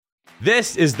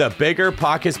This is the Bigger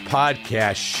Pockets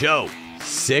Podcast Show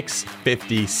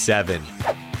 657.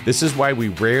 This is why we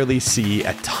rarely see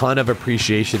a ton of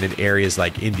appreciation in areas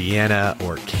like Indiana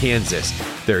or Kansas.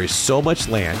 There is so much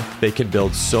land, they can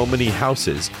build so many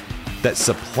houses, that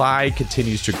supply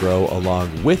continues to grow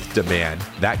along with demand.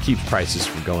 That keeps prices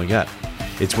from going up.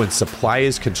 It's when supply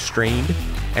is constrained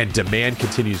and demand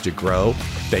continues to grow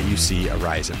that you see a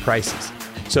rise in prices.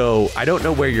 So I don't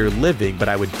know where you're living, but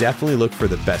I would definitely look for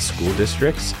the best school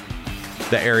districts,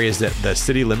 the areas that the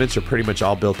city limits are pretty much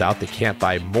all built out. They can't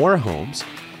buy more homes.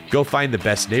 Go find the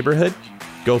best neighborhood.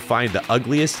 Go find the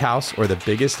ugliest house or the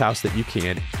biggest house that you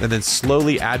can, and then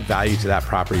slowly add value to that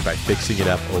property by fixing it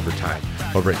up over time.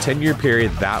 Over a 10-year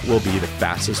period, that will be the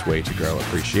fastest way to grow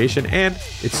appreciation, and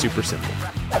it's super simple.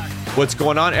 What's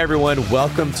going on, everyone?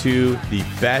 Welcome to the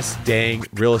best dang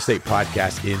real estate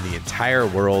podcast in the entire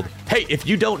world. Hey, if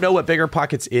you don't know what Bigger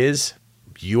Pockets is,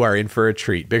 you are in for a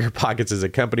treat. Bigger Pockets is a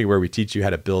company where we teach you how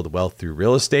to build wealth through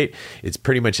real estate. It's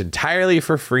pretty much entirely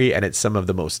for free, and it's some of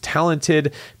the most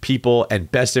talented people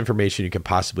and best information you can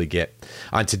possibly get.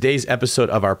 On today's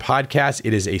episode of our podcast,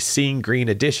 it is a Seeing Green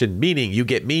edition, meaning you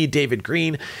get me, David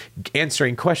Green,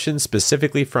 answering questions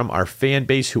specifically from our fan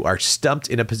base who are stumped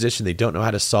in a position they don't know how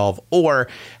to solve or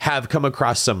have come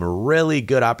across some really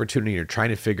good opportunity and are trying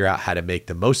to figure out how to make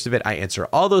the most of it. I answer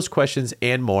all those questions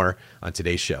and more on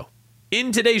today's show.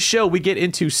 In today's show, we get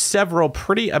into several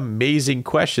pretty amazing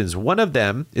questions. One of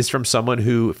them is from someone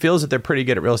who feels that they're pretty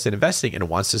good at real estate investing and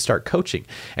wants to start coaching.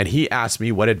 And he asked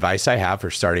me what advice I have for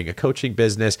starting a coaching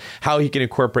business, how he can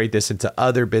incorporate this into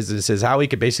other businesses, how he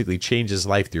can basically change his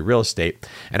life through real estate.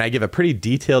 And I give a pretty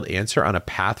detailed answer on a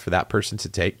path for that person to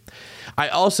take. I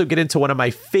also get into one of my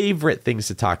favorite things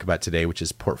to talk about today, which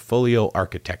is portfolio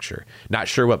architecture. Not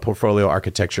sure what portfolio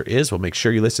architecture is? Well, make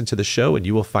sure you listen to the show and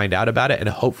you will find out about it and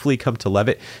hopefully come to love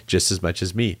it just as much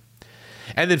as me.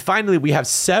 And then finally, we have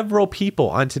several people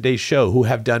on today's show who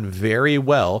have done very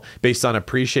well based on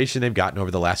appreciation they've gotten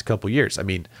over the last couple of years. I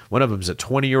mean, one of them is a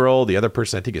 20-year-old. The other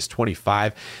person, I think, is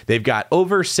 25. They've got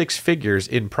over six figures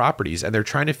in properties, and they're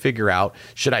trying to figure out,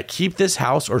 should I keep this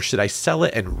house or should I sell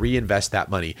it and reinvest that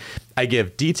money? I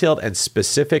give detailed and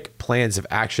specific plans of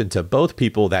action to both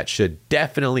people that should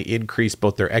definitely increase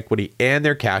both their equity and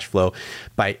their cash flow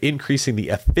by increasing the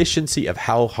efficiency of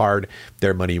how hard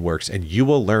their money works. And you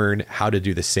will learn how to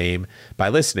do the same by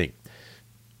listening.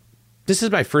 This is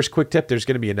my first quick tip. There's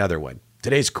going to be another one.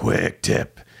 Today's quick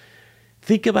tip.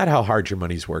 Think about how hard your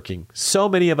money's working. So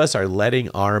many of us are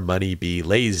letting our money be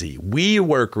lazy. We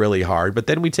work really hard, but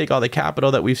then we take all the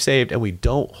capital that we've saved and we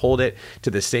don't hold it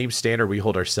to the same standard we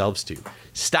hold ourselves to.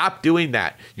 Stop doing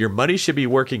that. Your money should be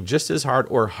working just as hard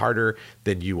or harder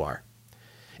than you are.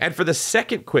 And for the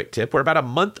second quick tip, we're about a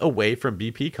month away from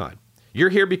BPCon. You're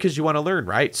here because you want to learn,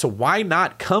 right? So why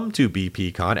not come to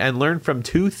BPCon and learn from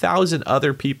 2,000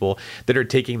 other people that are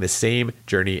taking the same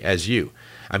journey as you?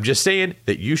 I'm just saying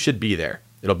that you should be there.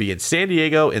 It'll be in San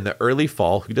Diego in the early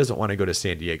fall. Who doesn't want to go to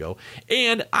San Diego?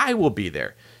 And I will be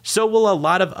there. So will a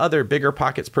lot of other Bigger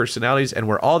Pockets personalities, and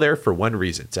we're all there for one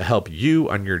reason, to help you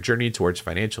on your journey towards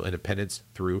financial independence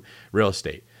through real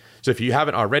estate. So if you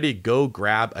haven't already, go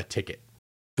grab a ticket.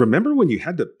 Remember when you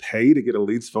had to pay to get a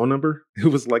lead's phone number? It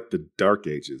was like the dark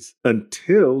ages,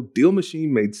 until Deal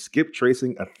Machine made skip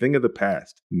tracing a thing of the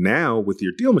past. Now, with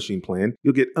your Deal Machine plan,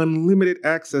 you'll get unlimited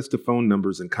access to phone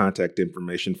numbers and contact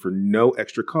information for no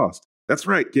extra cost. That's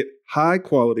right, get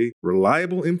high-quality,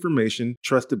 reliable information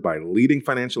trusted by leading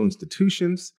financial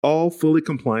institutions, all fully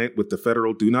compliant with the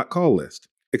federal Do Not Call list.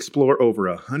 Explore over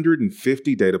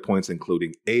 150 data points,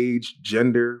 including age,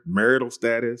 gender, marital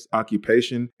status,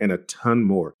 occupation, and a ton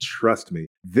more. Trust me,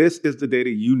 this is the data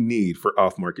you need for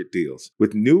off-market deals.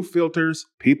 With new filters,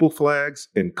 people flags,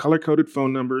 and color-coded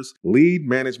phone numbers, lead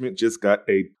management just got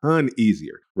a ton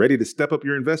easier. Ready to step up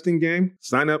your investing game?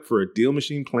 Sign up for a Deal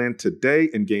Machine plan today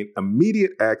and gain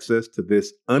immediate access to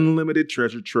this unlimited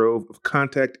treasure trove of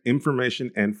contact information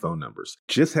and phone numbers.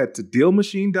 Just head to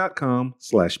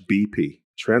DealMachine.com/BP.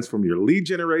 Transform your lead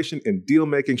generation and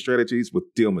deal-making strategies with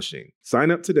Deal Machine.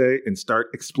 Sign up today and start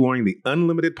exploring the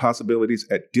unlimited possibilities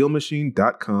at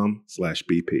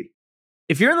DealMachine.com/BP.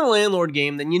 If you're in the landlord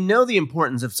game, then you know the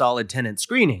importance of solid tenant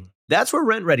screening. That's where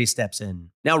RentRedi steps in.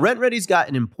 Now, RentRedi's got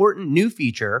an important new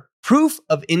feature Proof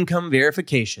of income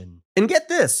verification. And get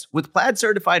this, with Plaid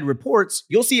certified reports,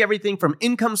 you'll see everything from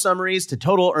income summaries to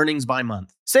total earnings by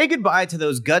month. Say goodbye to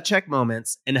those gut check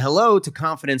moments and hello to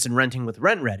confidence in renting with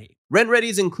RentRedi. RentRedi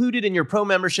is included in your pro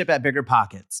membership at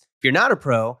BiggerPockets. If you're not a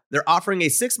pro, they're offering a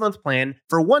 6-month plan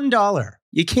for $1.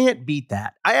 You can't beat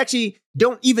that. I actually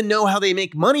don't even know how they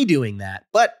make money doing that,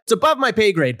 but it's above my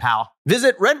pay grade, pal.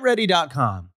 Visit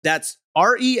rentredi.com. That's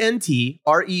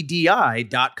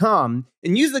RENTREDI.com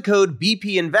and use the code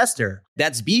BP Investor.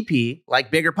 That's BP,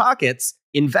 like BiggerPockets,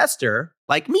 Investor,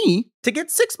 like me, to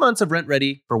get 6 months of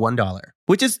RentRedi for $1,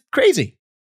 which is crazy.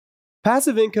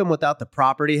 Passive income without the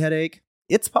property headache?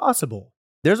 It's possible.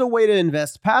 There's a way to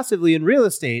invest passively in real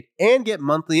estate and get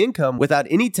monthly income without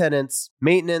any tenants,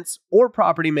 maintenance, or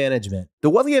property management. The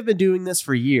Wealthy have been doing this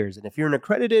for years, and if you're an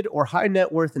accredited or high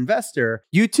net worth investor,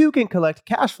 you too can collect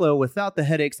cash flow without the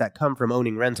headaches that come from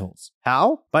owning rentals.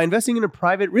 How? By investing in a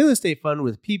private real estate fund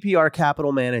with PPR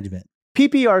Capital Management.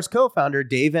 PPR's co-founder,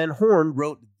 Dave Van Horn,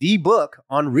 wrote the book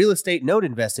on real estate note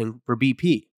investing for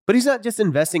BP. But he's not just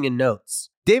investing in notes.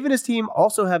 Dave and his team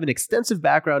also have an extensive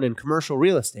background in commercial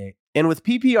real estate. And with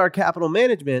PPR Capital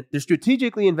Management, they're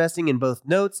strategically investing in both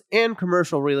notes and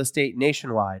commercial real estate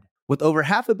nationwide. With over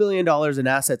 $500 million in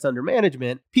assets under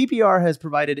management, PPR has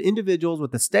provided individuals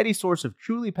with a steady source of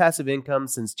truly passive income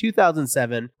since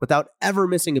 2007 without ever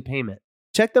missing a payment.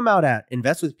 Check them out at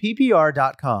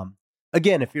investwithppr.com.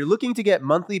 Again, if you're looking to get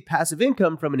monthly passive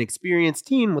income from an experienced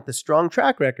team with a strong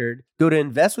track record, go to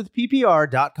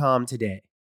investwithppr.com today.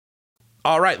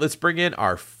 All right, let's bring in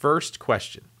our first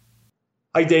question.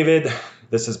 Hi, David.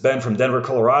 This is Ben from Denver,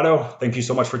 Colorado. Thank you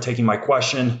so much for taking my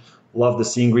question. Love the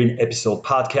Seeing Green episode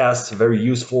podcast. Very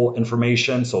useful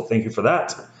information, so thank you for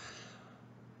that.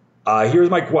 Here's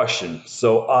my question.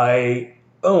 So I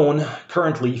own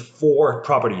currently 4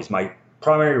 properties, my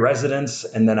primary residence,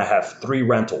 and then I have 3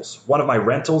 rentals. One of my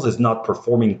rentals is not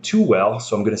performing too well,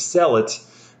 so I'm going to sell it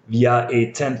via a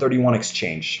 1031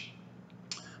 exchange.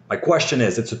 My question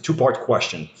is, it's a 2-part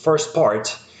question. First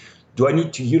part, do I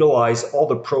need to utilize all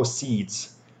the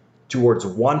proceeds towards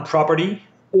one property,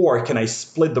 or can I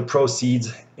split the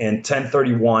proceeds in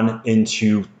 1031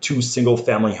 into 2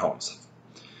 single-family homes?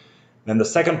 And the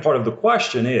second part of the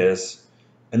question is,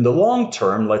 in the long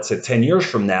term, let's say 10 years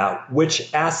from now,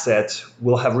 which asset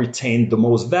will have retained the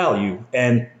most value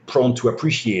and prone to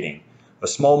appreciating? A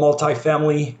small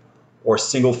multifamily or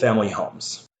single-family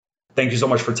homes? Thank you so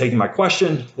much for taking my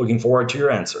question. Looking forward to your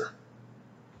answer.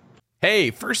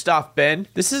 Hey, first off, Ben,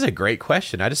 this is a great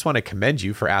question. I just want to commend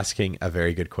you for asking a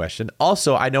very good question.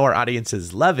 Also, I know our audience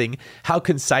is loving how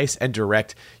concise and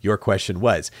direct your question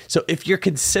was. So if you're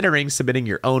considering submitting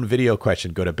your own video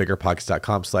question, go to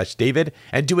biggerpockets.com/David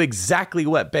and do exactly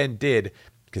what Ben did,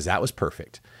 because that was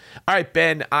perfect. All right,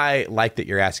 Ben, I like that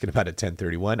you're asking about a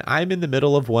 1031. I'm in the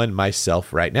middle of one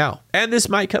myself right now. And this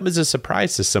might come as a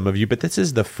surprise to some of you, but this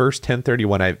is the first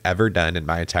 1031 I've ever done in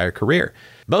my entire career,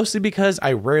 mostly because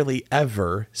I rarely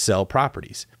ever sell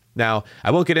properties. Now,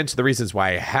 I won't get into the reasons why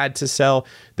I had to sell.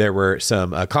 There were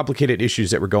some complicated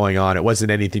issues that were going on. It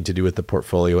wasn't anything to do with the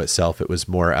portfolio itself. It was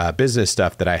more business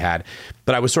stuff that I had.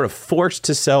 But I was sort of forced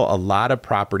to sell a lot of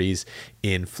properties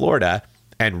in Florida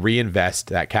and reinvest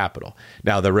that capital.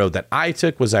 Now, the road that I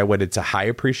took was I went into high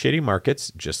appreciating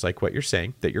markets, just like what you're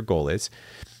saying that your goal is.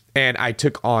 And I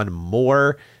took on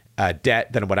more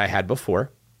debt than what I had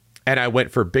before. And I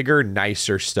went for bigger,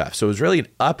 nicer stuff. So it was really an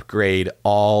upgrade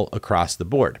all across the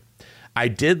board. I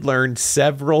did learn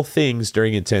several things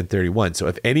during a 1031. So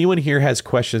if anyone here has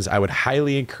questions, I would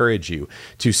highly encourage you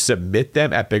to submit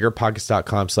them at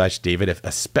biggerpockets.com/David,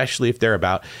 especially if they're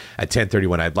about a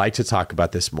 1031. I'd like to talk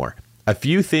about this more. A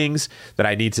few things that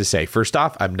I need to say. First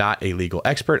off, I'm not a legal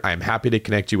expert. I'm happy to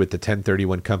connect you with the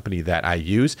 1031 company that I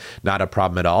use. Not a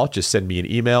problem at all. Just send me an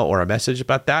email or a message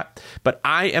about that. But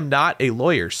I am not a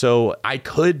lawyer, so I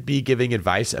could be giving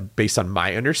advice based on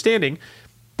my understanding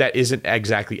that isn't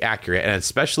exactly accurate. And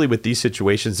especially with these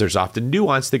situations, there's often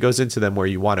nuance that goes into them where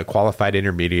you want a qualified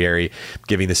intermediary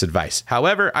giving this advice.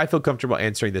 However, I feel comfortable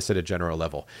answering this at a general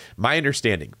level. My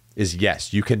understanding is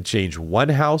yes, you can change one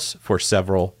house for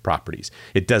several properties.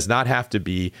 It does not have to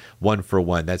be one for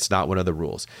one. That's not one of the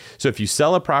rules. So if you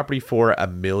sell a property for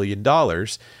 $1 million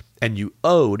and you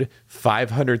owed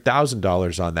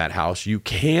 $500,000 on that house, you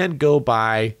can go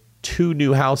buy 2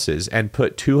 new houses and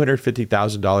put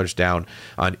 $250,000 down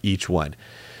on each one.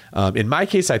 In my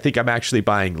case, I think I'm actually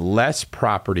buying less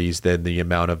properties than the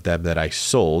amount of them that I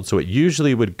sold. So it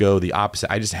usually would go the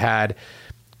opposite. I just had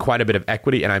quite a bit of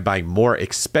equity and I'm buying more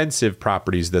expensive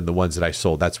properties than the ones that I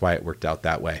sold. That's why it worked out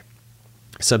that way.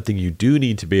 Something you do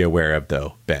need to be aware of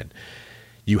though, Ben,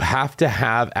 you have to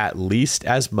have at least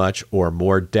as much or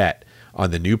more debt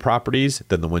on the new properties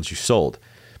than the ones you sold.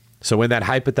 So in that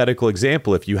hypothetical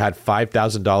example, if you had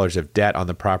 $5,000 of debt on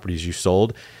the properties you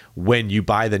sold, when you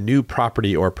buy the new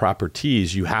property or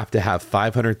properties, you have to have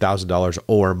 $500,000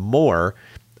 or more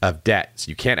of debt. So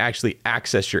you can't actually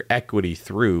access your equity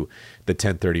through the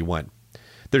 1031.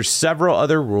 There's several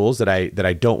other rules that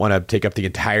I don't want to take up the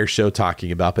entire show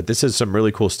talking about, but this is some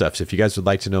really cool stuff. So if you guys would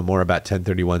like to know more about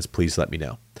 1031s, please let me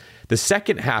know. The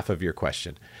second half of your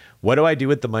question, what do I do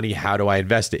with the money? How do I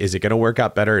invest it? Is it going to work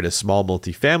out better in a small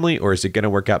multifamily, or is it going to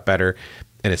work out better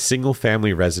in a single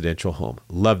family residential home?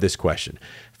 Love this question.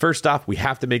 First off, we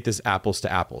have to make this apples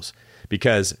to apples,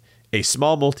 because a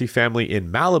small multifamily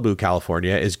in Malibu,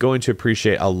 California is going to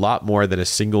appreciate a lot more than a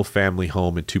single family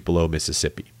home in Tupelo,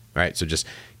 Mississippi. All right, so just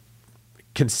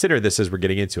consider this as we're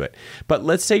getting into it. But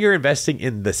let's say you're investing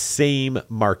in the same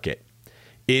market.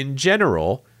 In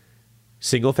general,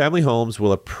 single family homes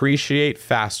will appreciate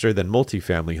faster than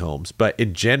multifamily homes, but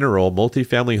in general,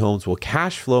 multifamily homes will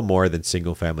cash flow more than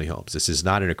single family homes. This is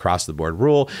not an across the board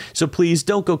rule, so please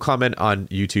don't go comment on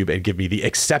YouTube and give me the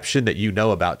exception that you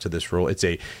know about to this rule. It's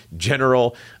a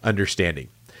general understanding.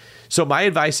 So my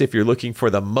advice, if you're looking for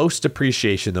the most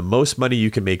appreciation, the most money you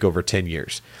can make over 10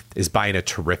 years, is buy in a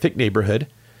terrific neighborhood,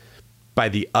 buy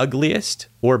the ugliest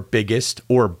or biggest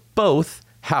or both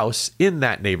house in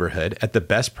that neighborhood at the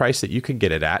best price that you can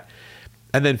get it at,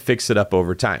 and then fix it up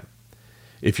over time.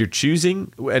 If you're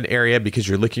choosing an area because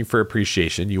you're looking for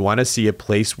appreciation, you want to see a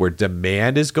place where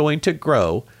demand is going to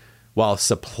grow while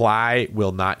supply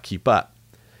will not keep up.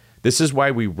 This is why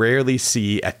we rarely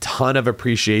see a ton of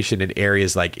appreciation in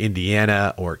areas like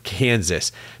Indiana or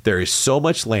Kansas. There is so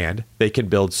much land, they can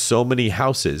build so many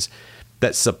houses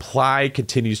that supply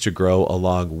continues to grow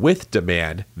along with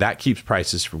demand. That keeps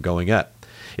prices from going up.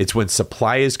 It's when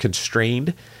supply is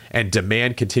constrained and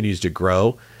demand continues to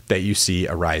grow that you see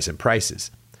a rise in prices.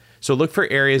 So look for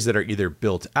areas that are either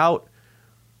built out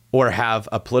or have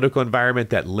a political environment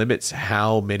that limits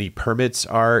how many permits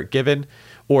are given,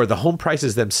 or the home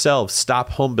prices themselves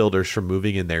stop home builders from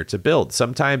moving in there to build.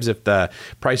 Sometimes if the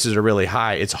prices are really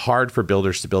high, it's hard for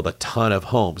builders to build a ton of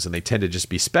homes, and they tend to just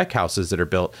be spec houses that are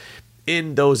built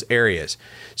in those areas.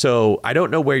 So I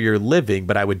don't know where you're living,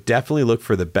 but I would definitely look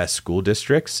for the best school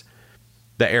districts,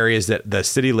 the areas that the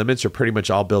city limits are pretty much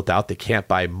all built out. They can't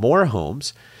buy more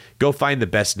homes. Go find the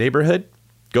best neighborhood.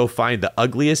 Go find the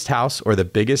ugliest house or the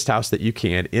biggest house that you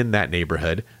can in that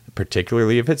neighborhood,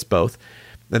 particularly if it's both,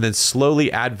 and then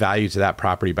slowly add value to that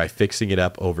property by fixing it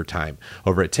up over time.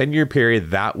 Over a 10-year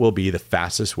period, that will be the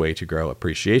fastest way to grow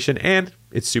appreciation, and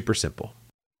it's super simple.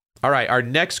 All right, our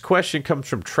next question comes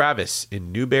from Travis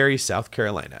in Newberry, South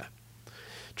Carolina.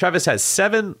 Travis has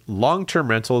 7 long-term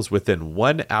rentals within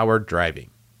 1 hour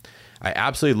driving. I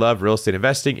absolutely love real estate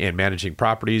investing and managing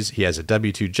properties. He has a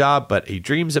W-2 job, but he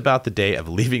dreams about the day of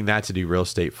leaving that to do real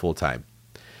estate full-time.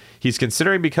 He's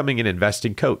considering becoming an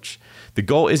investing coach. The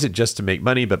goal isn't just to make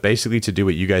money, but basically to do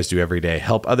what you guys do every day,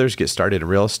 help others get started in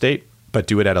real estate, but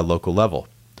do it at a local level.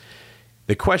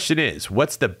 The question is,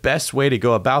 what's the best way to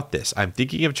go about this? I'm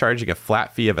thinking of charging a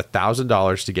flat fee of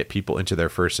 $1,000 to get people into their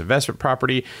first investment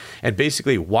property and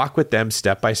basically walk with them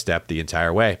step by step the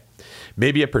entire way.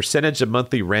 Maybe a percentage of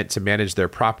monthly rent to manage their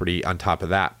property on top of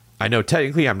that. I know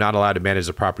technically I'm not allowed to manage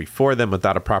the property for them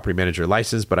without a property manager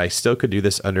license, but I still could do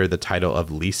this under the title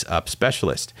of lease up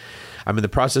specialist. I'm in the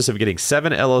process of getting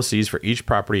 7 LLCs for each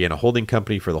property and a holding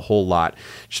company for the whole lot.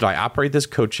 Should I operate this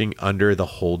coaching under the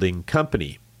holding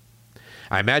company?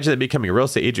 I imagine that becoming a real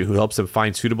estate agent who helps them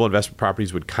find suitable investment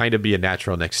properties would kind of be a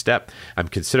natural next step. I'm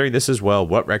considering this as well.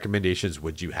 What recommendations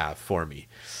would you have for me?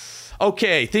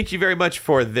 Okay, thank you very much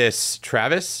for this,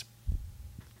 Travis.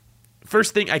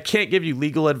 First thing, I can't give you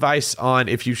legal advice on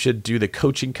if you should do the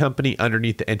coaching company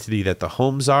underneath the entity that the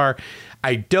homes are.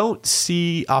 I don't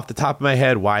see off the top of my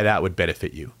head why that would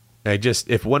benefit you.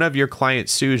 If one of your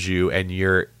clients sues you and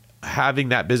you're having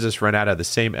that business run out of the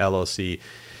same LLC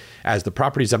as the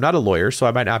properties, I'm not a lawyer, so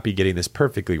I might not be getting this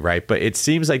perfectly right, but it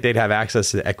seems like they'd have access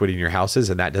to the equity in your houses,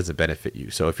 and that doesn't benefit you.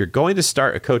 So if you're going to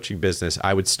start a coaching business,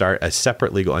 I would start a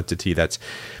separate legal entity that's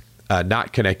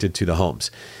not connected to the homes.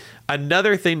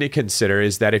 Another thing to consider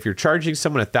is that if you're charging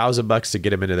someone $1,000 to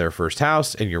get them into their first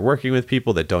house and you're working with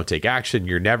people that don't take action,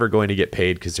 you're never going to get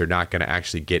paid because they're not going to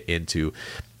actually get into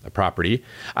a property.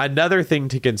 Another thing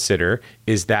to consider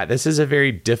is that this is a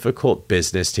very difficult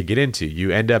business to get into.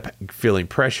 You end up feeling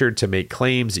pressured to make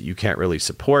claims that you can't really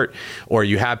support, or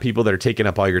you have people that are taking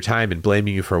up all your time and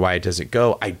blaming you for why it doesn't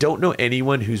go. I don't know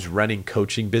anyone who's running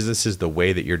coaching businesses the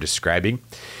way that you're describing.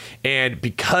 And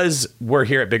because we're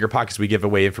here at Bigger Pockets, we give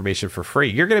away information for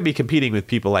free. You're going to be competing with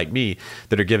people like me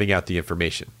that are giving out the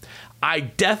information. I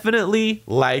definitely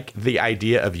like the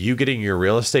idea of you getting your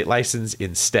real estate license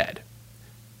instead.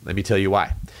 Let me tell you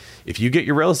why. If you get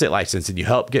your real estate license and you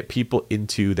help get people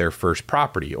into their first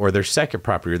property or their second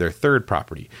property or their third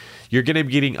property, you're going to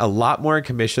be getting a lot more in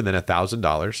commission than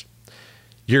 $1,000.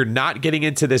 You're not getting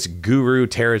into this guru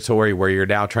territory where you're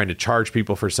now trying to charge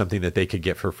people for something that they could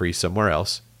get for free somewhere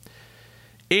else.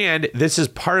 And this is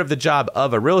part of the job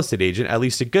of a real estate agent, at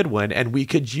least a good one, and we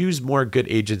could use more good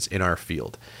agents in our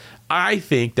field. I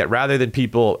think that rather than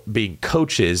people being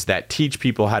coaches that teach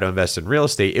people how to invest in real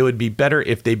estate, it would be better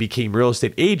if they became real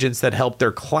estate agents that help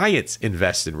their clients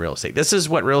invest in real estate. This is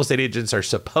what real estate agents are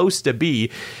supposed to be,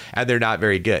 and they're not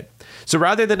very good. So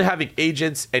rather than having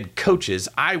agents and coaches,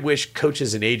 I wish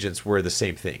coaches and agents were the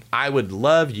same thing. I would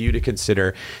love you to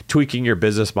consider tweaking your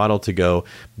business model to go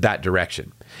that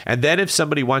direction. And then if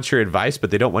somebody wants your advice, but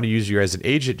they don't want to use you as an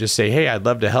agent, just say, hey, I'd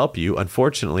love to help you.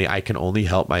 Unfortunately, I can only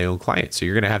help my own clients. So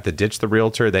you're going to have to ditch the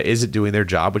realtor that isn't doing their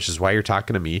job, which is why you're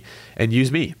talking to me, and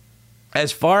use me.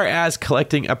 As far as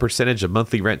collecting a percentage of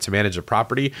monthly rent to manage a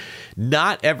property,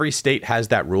 not every state has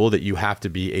that rule that you have to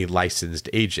be a licensed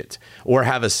agent or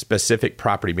have a specific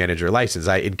property manager license.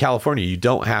 In California, you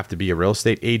don't have to be a real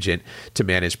estate agent to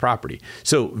manage property.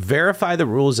 So verify the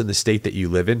rules in the state that you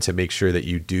live in to make sure that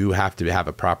you do have to have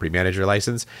a property manager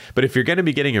license. But if you're going to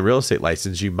be getting a real estate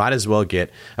license, you might as well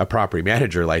get a property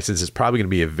manager license. It's probably going to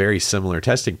be a very similar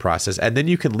testing process. And then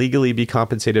you can legally be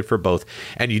compensated for both.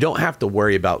 And you don't have to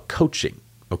worry about coaching.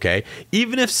 Okay.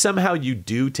 Even if somehow you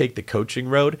do take the coaching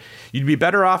road, you'd be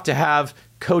better off to have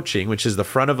coaching, which is the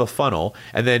front of a funnel.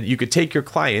 And then you could take your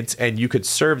clients and you could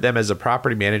serve them as a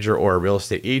property manager or a real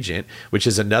estate agent, which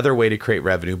is another way to create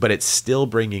revenue, but it's still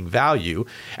bringing value.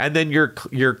 And then your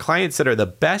clients that are the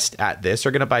best at this are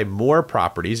going to buy more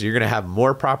properties. You're going to have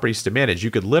more properties to manage.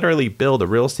 You could literally build a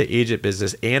real estate agent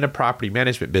business and a property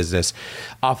management business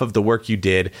off of the work you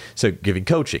did. So giving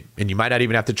coaching, and you might not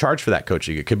even have to charge for that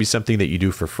coaching. It could be something that you do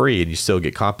for free and you still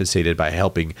get compensated by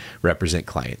helping represent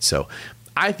clients. So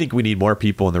I think we need more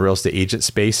people in the real estate agent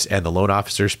space and the loan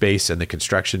officer space and the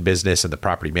construction business and the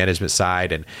property management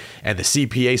side and the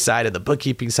CPA side and the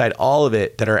bookkeeping side, all of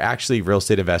it that are actually real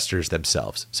estate investors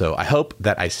themselves. So I hope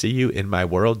that I see you in my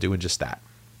world doing just that.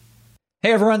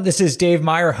 Hey everyone, this is Dave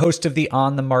Meyer, host of the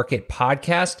On the Market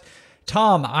podcast.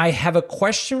 Tom, I have a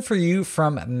question for you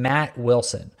from Matt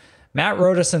Wilson. Matt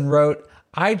wrote us and wrote,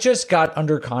 I just got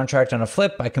under contract on a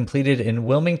flip I completed in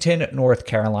Wilmington, North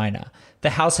Carolina. The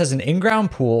house has an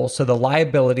in-ground pool, so the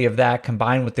liability of that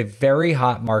combined with the very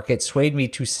hot market swayed me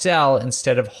to sell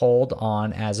instead of hold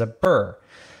on as a BRRRR.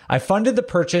 I funded the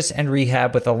purchase and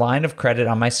rehab with a line of credit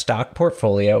on my stock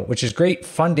portfolio, which is a great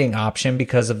funding option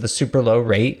because of the super low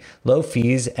rate, low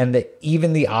fees, and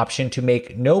even the option to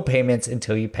make no payments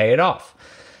until you pay it off.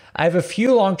 I have a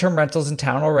few long-term rentals in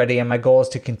town already, and my goal is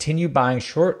to continue buying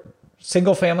short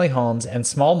single-family homes and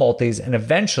small multis and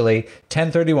eventually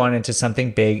 1031 into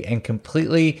something big and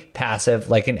completely passive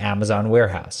like an Amazon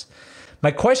warehouse.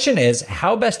 My question is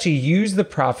how best to use the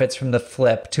profits from the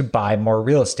flip to buy more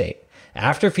real estate.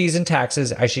 After fees and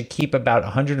taxes, I should keep about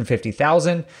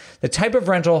 $150,000. The type of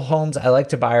rental homes I like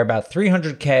to buy are about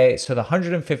 $300K, so the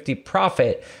 $150,000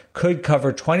 profit could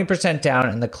cover 20% down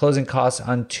and the closing costs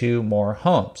on 2 more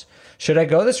homes. Should I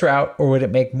go this route, or would it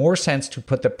make more sense to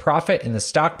put the profit in the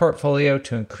stock portfolio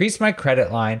to increase my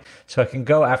credit line so I can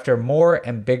go after more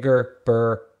and bigger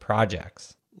BRRRR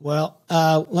projects? Well,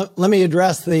 let me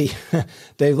address Dave,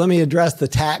 let me address the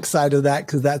tax side of that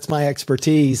because that's my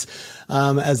expertise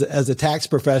as a tax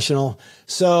professional.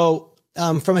 So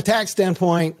from a tax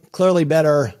standpoint, clearly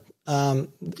better.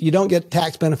 You don't get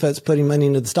tax benefits putting money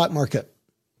into the stock market,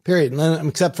 period.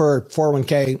 Except for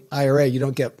 401k IRA, you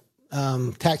don't get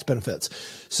tax benefits.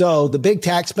 So the big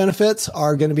tax benefits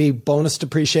are going to be bonus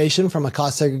depreciation from a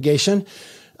cost segregation.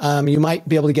 You might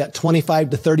be able to get 25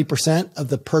 to 30% of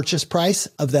the purchase price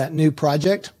of that new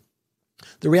project.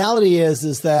 The reality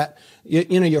is that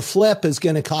your flip is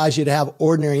going to cause you to have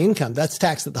ordinary income. That's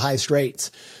taxed at the highest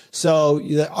rates. So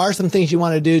there are some things you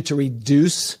want to do to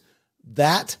reduce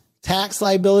that tax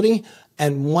liability.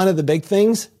 And one of the big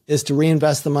things is to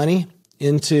reinvest the money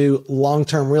into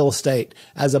long-term real estate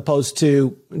as opposed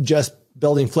to just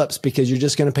building flips because you're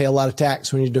just going to pay a lot of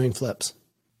tax when you're doing flips.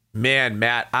 Man,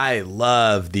 Matt, I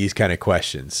love these kind of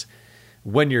questions.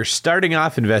 When you're starting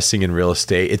off investing in real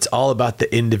estate, it's all about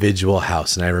the individual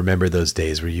house. And I remember those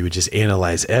days where you would just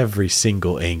analyze every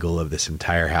single angle of this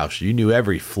entire house. You knew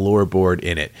every floorboard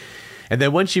in it. And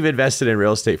then once you've invested in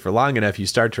real estate for long enough, you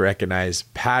start to recognize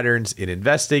patterns in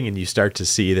investing, and you start to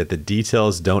see that the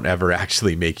details don't ever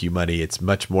actually make you money. It's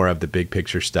much more of the big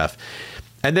picture stuff.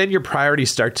 And then your priorities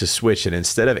start to switch. And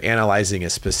instead of analyzing a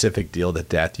specific deal to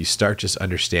death, you start just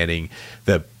understanding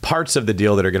the parts of the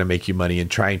deal that are going to make you money and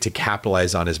trying to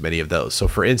capitalize on as many of those. So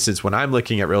for instance, when I'm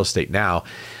looking at real estate now,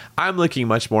 I'm looking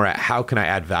much more at how can I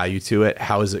add value to it?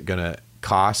 How is it going to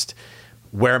cost?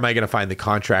 Where am I going to find the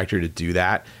contractor to do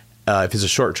that? If it's a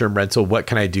short-term rental, what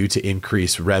can I do to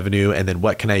increase revenue? And then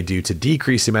what can I do to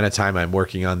decrease the amount of time I'm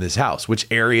working on this house? Which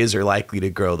areas are likely to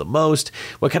grow the most?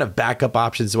 What kind of backup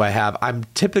options do I have? I'm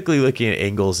typically looking at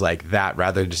angles like that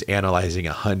rather than just analyzing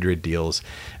 100 deals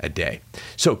a day.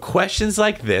 So questions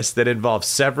like this that involve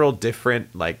several different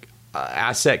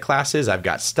asset classes. I've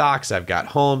got stocks, I've got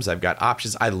homes, I've got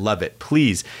options. I love it.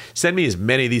 Please send me as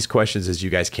many of these questions as you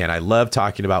guys can. I love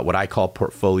talking about what I call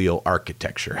portfolio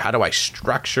architecture. How do I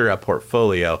structure a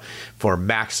portfolio for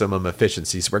maximum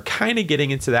efficiency? So we're kind of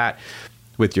getting into that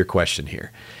with your question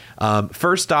here.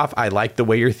 First off, I like the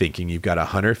way you're thinking. You've got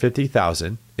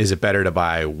 $150,000. Is it better to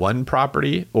buy one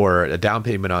property or a down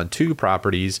payment on two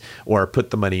properties or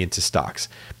put the money into stocks?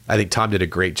 I think Tom did a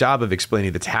great job of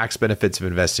explaining the tax benefits of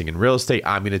investing in real estate.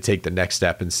 I'm going to take the next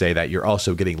step and say that you're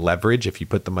also getting leverage. If you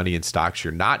put the money in stocks,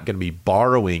 you're not going to be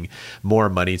borrowing more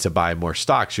money to buy more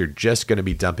stocks. You're just going to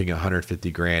be dumping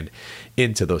 $150,000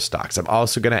 into those stocks. I'm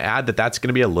also going to add that that's going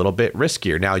to be a little bit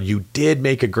riskier. Now, you did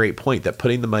make a great point that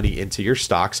putting the money into your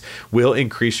stocks will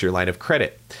increase your line of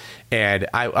credit. And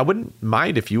I wouldn't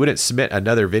mind if you wouldn't submit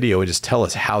another video and just tell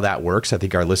us how that works. I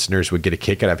think our listeners would get a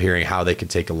kick out of hearing how they can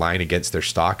take a line against their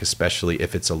stock, especially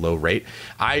if it's a low rate.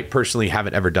 I personally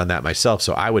haven't ever done that myself,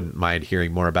 so I wouldn't mind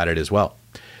hearing more about it as well.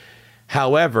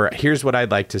 However, here's what I'd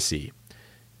like to see.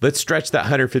 Let's stretch that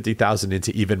 $150,000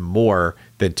 into even more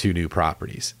than 2 new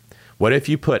properties. What if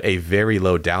you put a very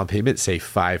low down payment, say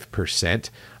 5%,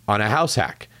 on a house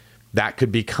hack? That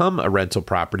could become a rental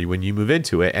property when you move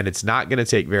into it, and it's not going to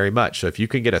take very much. So if you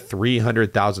can get a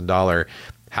 $300,000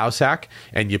 house hack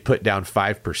and you put down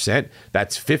 5%,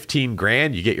 that's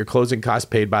 $15,000. You get your closing costs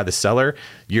paid by the seller.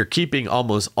 You're keeping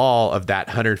almost all of that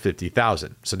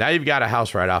 $150,000. So now you've got a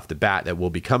house right off the bat that will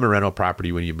become a rental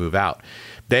property when you move out.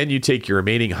 Then you take your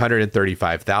remaining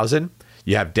 $135,000.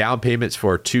 You have down payments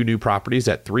for 2 new properties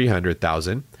at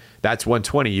 $300,000. That's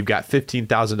 $120,000. You've got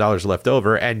 $15,000 left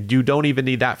over, and you don't even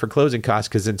need that for closing costs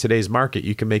because in today's market,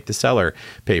 you can make the seller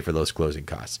pay for those closing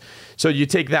costs. So you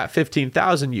take that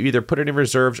 $15,000, you either put it in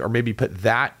reserves or maybe put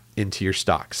that into your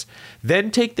stocks.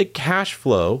 Then take the cash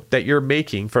flow that you're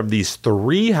making from these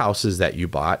 3 houses that you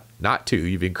bought, not 2.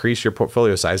 You've increased your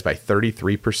portfolio size by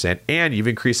 33%, and you've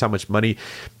increased how much money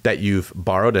that you've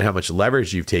borrowed and how much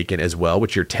leverage you've taken as well,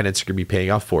 which your tenants are going to be paying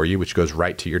off for you, which goes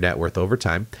right to your net worth over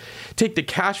time. Take the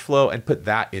cash flow and put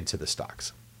that into the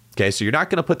stocks. Okay, so you're not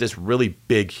going to put this really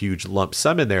big, huge lump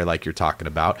sum in there like you're talking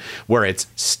about, where it's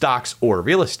stocks or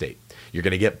real estate. You're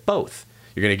going to get both.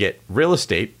 You're going to get real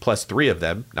estate plus 3 of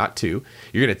them, not 2.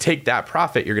 You're going to take that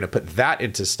profit, you're going to put that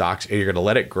into stocks, and you're going to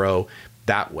let it grow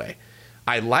that way.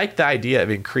 I like the idea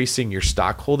of increasing your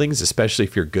stock holdings, especially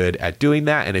if you're good at doing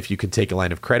that and if you can take a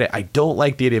line of credit. I don't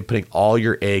like the idea of putting all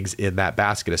your eggs in that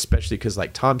basket, especially because,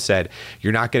 like Tom said,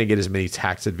 you're not going to get as many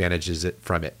tax advantages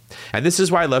from it. And this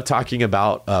is why I love talking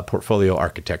about portfolio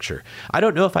architecture. I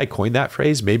don't know if I coined that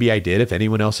phrase. Maybe I did. If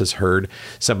anyone else has heard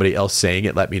somebody else saying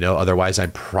it, let me know. Otherwise,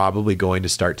 I'm probably going to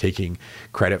start taking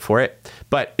credit for it.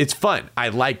 But it's fun. I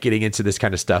like getting into this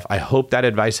kind of stuff. I hope that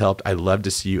advice helped. I love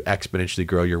to see you exponentially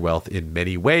grow your wealth in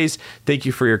many ways. Thank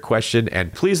you for your question.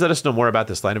 And please let us know more about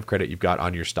this line of credit you've got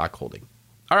on your stock holding.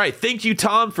 All right. Thank you,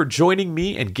 Tom, for joining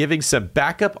me and giving some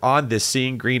backup on this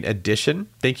Seeing Green edition.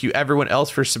 Thank you, everyone else,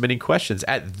 for submitting questions.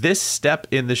 At this step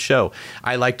in the show,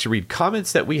 I like to read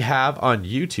comments that we have on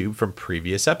YouTube from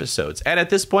previous episodes. And at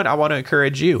this point, I want to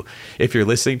encourage you, if you're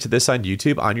listening to this on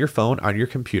YouTube, on your phone, on your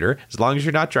computer, as long as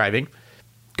you're not driving,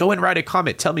 go and write a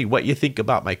comment. Tell me what you think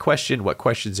about my question, what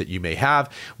questions that you may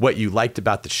have, what you liked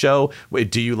about the show.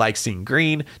 Do you like Seeing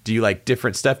Green? Do you like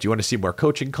different stuff? Do you want to see more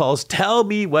coaching calls? Tell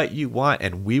me what you want,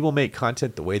 and we will make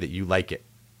content the way that you like it.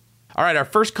 All right, our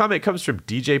first comment comes from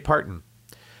DJ Parton.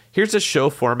 Here's a show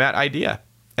format idea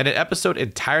and an episode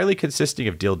entirely consisting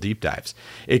of deal deep dives.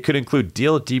 It could include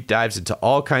deal deep dives into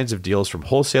all kinds of deals from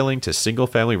wholesaling to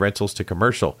single-family rentals to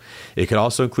commercial. It could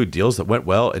also include deals that went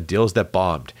well and deals that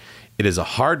bombed. It is a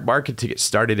hard market to get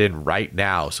started in right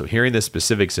now, so hearing the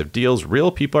specifics of deals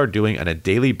real people are doing on a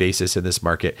daily basis in this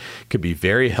market could be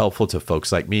very helpful to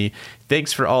folks like me.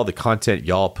 Thanks for all the content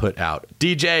y'all put out.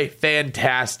 DJ,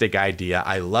 fantastic idea.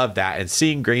 I love that, and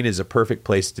Seeing Green is a perfect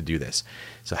place to do this.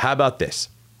 So how about this?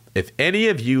 If any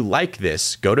of you like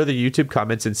this, go to the YouTube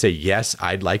comments and say, yes,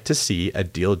 I'd like to see a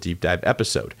deal deep dive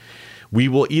episode. We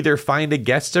will either find a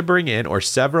guest to bring in or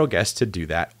several guests to do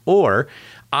that, or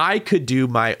I could do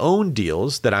my own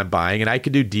deals that I'm buying, and I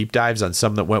could do deep dives on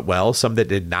some that went well, some that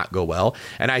did not go well,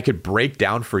 and I could break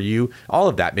down for you all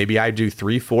of that. Maybe I do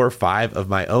 3, 4, 5 of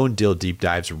my own deal deep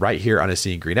dives right here on a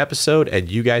Seeing Green episode,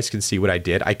 and you guys can see what I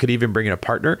did. I could even bring in a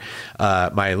partner.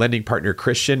 My lending partner,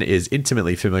 Christian, is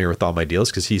intimately familiar with all my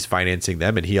deals because he's financing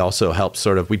them, and he also helps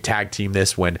we tag team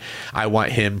this when I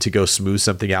want him to go smooth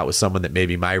something out with someone that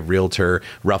maybe my realtor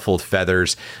ruffled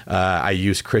feathers. I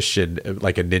use Christian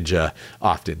like a ninja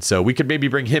often. So we could maybe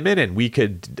bring him in and we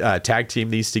could tag team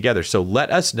these together. So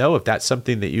let us know if that's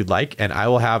something that you'd like, and I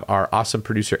will have our awesome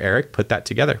producer, Eric, put that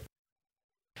together.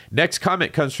 Next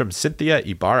comment comes from Cynthia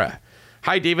Ibarra.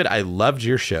 Hi, David. I loved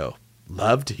your show.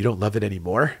 Loved? You don't love it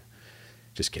anymore?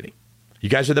 Just kidding. You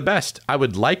guys are the best. I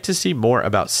would like to see more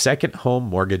about second home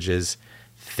mortgages.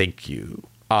 Thank you.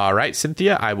 All right,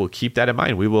 Cynthia, I will keep that in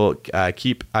mind. We will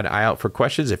keep an eye out for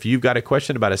questions. If you've got a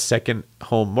question about a second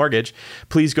home mortgage,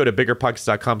 please go to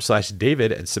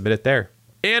biggerpockets.com/David and submit it there.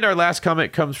 And our last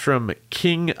comment comes from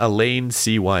King Elaine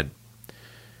C1.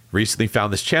 Recently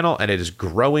found this channel and it is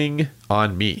growing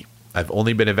on me. I've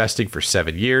only been investing for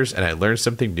 7 years and I learned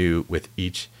something new with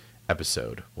each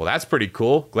episode. Well, that's pretty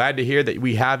cool. Glad to hear that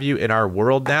we have you in our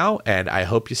world now, and I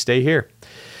hope you stay here.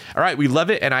 All right, we love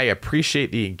it, and I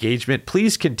appreciate the engagement.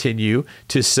 Please continue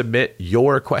to submit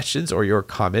your questions or your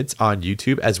comments on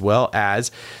YouTube, as well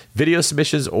as video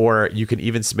submissions, or you can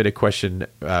even submit a question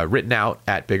written out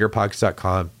at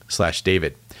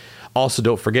biggerpockets.com/David. Also,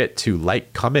 don't forget to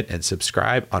like, comment, and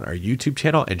subscribe on our YouTube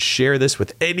channel and share this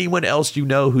with anyone else you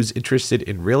know who's interested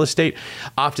in real estate.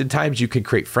 Oftentimes, you can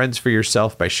create friends for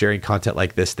yourself by sharing content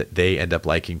like this that they end up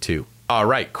liking too. All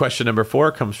right, question number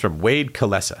 4 comes from Wade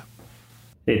Kalesa.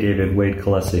 Hey David, Wade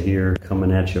Kalesa here,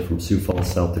 coming at you from Sioux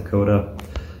Falls, South Dakota.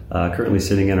 Currently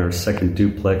sitting in our second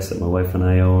duplex that my wife and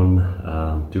I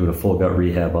own, doing a full gut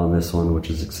rehab on this one,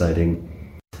 which is exciting.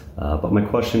 But my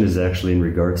question is actually in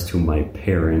regards to my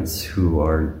parents, who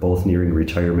are both nearing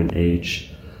retirement age.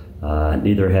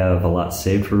 Neither have a lot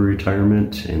saved for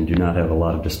retirement and do not have a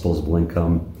lot of disposable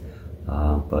income.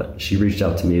 But she reached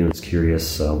out to me and was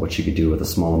curious what she could do with a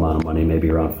small amount of money, maybe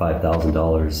around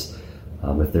 $5,000.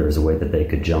 If there was a way that they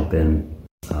could jump in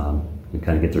and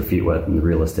kind of get their feet wet in the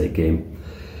real estate game.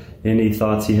 Any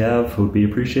thoughts you have would be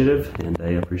appreciative, and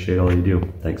I appreciate all you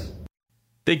do. Thanks.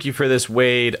 Thank you for this,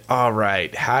 Wade. All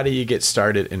right, how do you get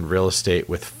started in real estate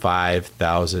with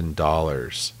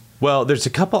 $5,000? Well, there's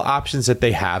a couple options that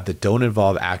they have that don't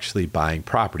involve actually buying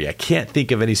property. I can't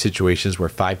think of any situations where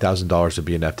 $5,000 would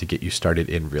be enough to get you started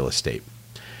in real estate.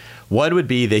 One would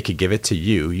be they could give it to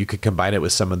you. You could combine it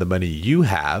with some of the money you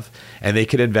have, and they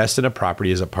could invest in a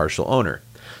property as a partial owner.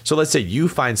 So let's say you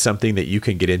find something that you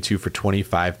can get into for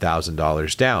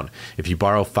 $25,000 down. If you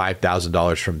borrow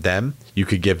 $5,000 from them, you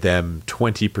could give them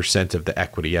 20% of the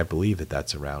equity. I believe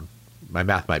that's around, my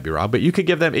math might be wrong, but you could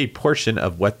give them a portion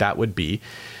of what that would be,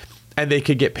 and they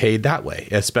could get paid that way,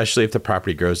 especially if the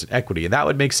property grows in equity. And that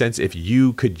would make sense if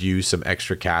you could use some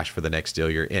extra cash for the next deal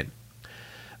you're in.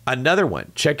 Another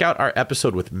one, check out our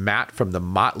episode with Matt from The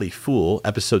Motley Fool,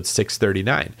 episode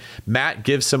 639. Matt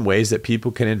gives some ways that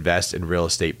people can invest in real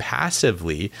estate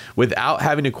passively without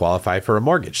having to qualify for a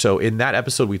mortgage. So in that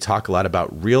episode, we talk a lot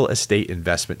about real estate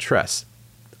investment trusts,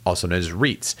 also known as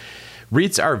REITs.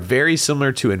 REITs are very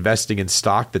similar to investing in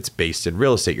stock that's based in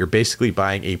real estate. You're basically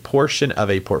buying a portion of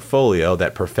a portfolio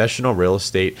that professional real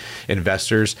estate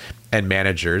investors and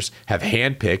managers have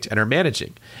handpicked and are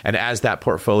managing. And as that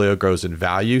portfolio grows in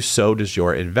value, so does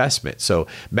your investment. So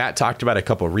Matt talked about a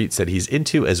couple of REITs that he's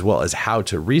into, as well as how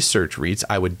to research REITs.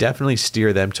 I would definitely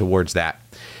steer them towards that.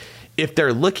 If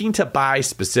they're looking to buy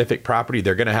specific property,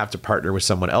 they're going to have to partner with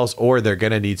someone else, or they're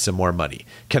going to need some more money.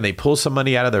 Can they pull some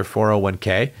money out of their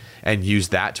 401k and use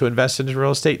that to invest into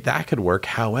real estate? That could work.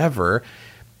 However,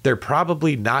 they're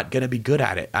probably not going to be good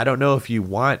at it. I don't know if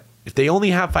they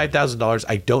only have $5,000,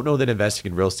 I don't know that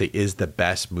investing in real estate is the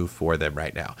best move for them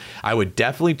right now. I would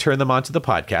definitely turn them onto the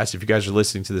podcast. If you guys are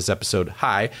listening to this episode,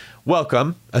 hi,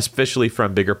 welcome, officially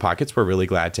from Bigger Pockets. We're really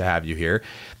glad to have you here.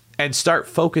 And start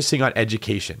focusing on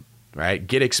education, right?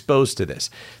 Get exposed to this.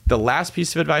 The last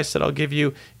piece of advice that I'll give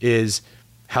you is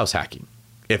house hacking.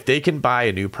 If they can buy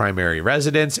a new primary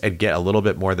residence and get a little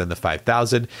bit more than the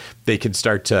 $5,000, they can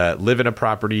start to live in a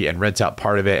property and rent out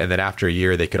part of it. And then after a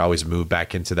year, they could always move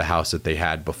back into the house that they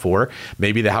had before.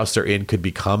 Maybe the house they're in could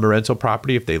become a rental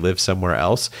property if they live somewhere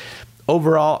else.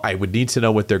 Overall, I would need to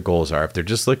know what their goals are. If they're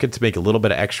just looking to make a little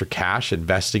bit of extra cash,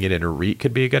 investing it in a REIT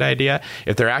could be a good idea.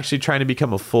 If they're actually trying to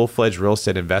become a full-fledged real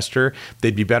estate investor,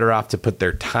 they'd be better off to put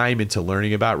their time into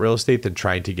learning about real estate than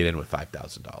trying to get in with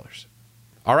 $5,000.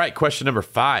 All right, question number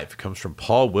 5 comes from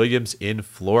Paul Williams in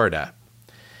Florida.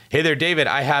 Hey there, David.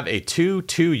 I have a 2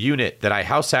 unit that I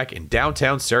house hack in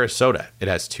downtown Sarasota. It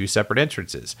has 2 separate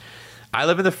entrances. I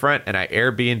live in the front and I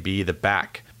Airbnb the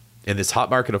back. In this hot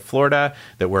market of Florida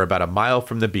that we're about a mile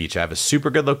from the beach, I have a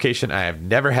super good location. I have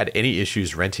never had any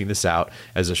issues renting this out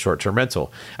as a short-term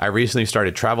rental. I recently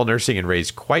started travel nursing and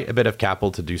raised quite a bit of capital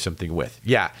to do something with.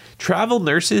 Yeah, travel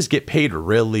nurses get paid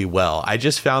really well. I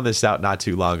just found this out not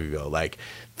too long ago. Like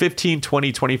 $15,000,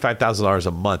 $20,000, $25,000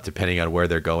 a month, depending on where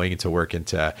they're going to work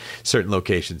into certain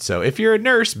locations. So if you're a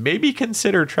nurse, maybe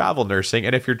consider travel nursing.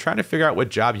 And if you're trying to figure out what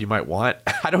job you might want,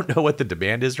 I don't know what the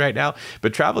demand is right now,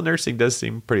 but travel nursing does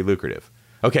seem pretty lucrative.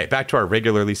 Okay, back to our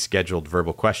regularly scheduled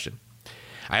verbal question.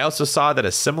 I also saw that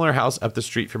a similar house up the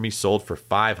street from me sold for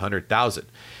 $500,000.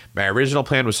 My original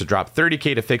plan was to drop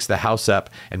 $30,000 to fix the house up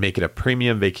and make it a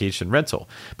premium vacation rental.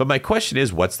 But my question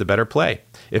is, what's the better play?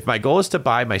 If my goal is to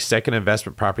buy my second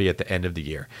investment property at the end of the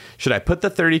year, should I put the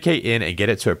 $30,000 in and get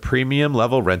it to a premium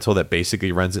level rental that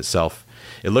basically runs itself?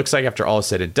 It looks like after all is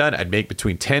said and done, I'd make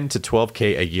between $10,000 to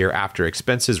 $12,000 a year after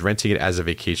expenses renting it as a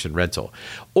vacation rental.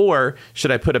 Or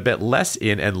should I put a bit less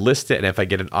in and list it, and if I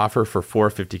get an offer for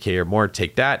 $450,000 or more,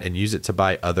 take that and use it to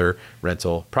buy other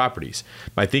rental properties?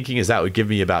 My thinking is that would give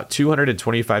me about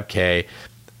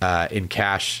 $225,000 in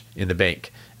cash in the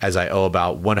bank, as I owe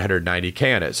about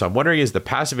 $190,000 on it. So I'm wondering, is the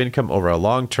passive income over a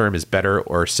long term is better,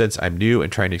 or since I'm new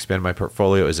and trying to expand my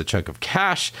portfolio, is a chunk of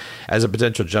cash as a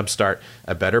potential jumpstart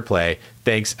a better play?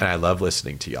 Thanks, and I love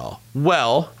listening to y'all.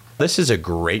 Well, this is a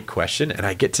great question, and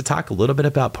I get to talk a little bit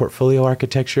about portfolio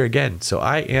architecture again. So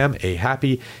I am a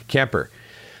happy camper.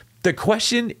 The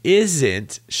question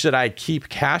isn't, should I keep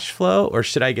cash flow or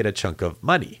should I get a chunk of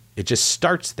money? It just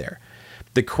starts there.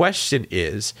 The question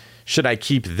is, should I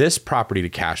keep this property to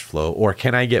cash flow, or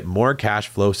can I get more cash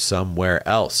flow somewhere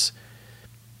else?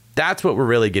 That's what we're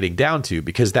really getting down to,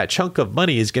 because that chunk of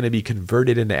money is going to be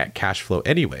converted into cash flow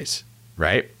anyways,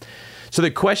 right? So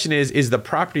the question is the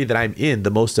property that I'm in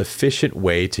the most efficient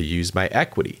way to use my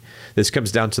equity? This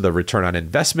comes down to the return on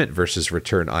investment versus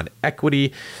return on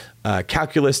equity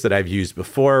calculus that I've used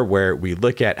before, where we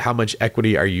look at how much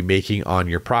equity are you making on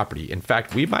your property. In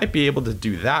fact, we might be able to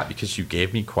do that because you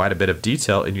gave me quite a bit of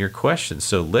detail in your question.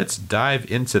 So let's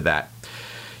dive into that.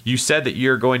 You said that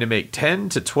you're going to make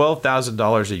 $10,000 to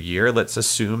 $12,000 a year. Let's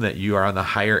assume that you are on the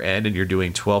higher end and you're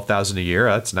doing $12,000 a year.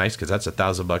 That's nice because that's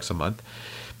 $1,000 a month.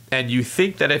 And you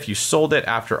think that if you sold it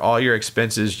after all your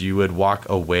expenses, you would walk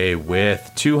away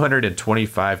with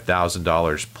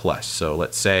 $225,000 plus. So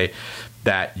let's say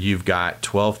that you've got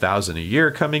 $12,000 a year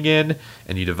coming in,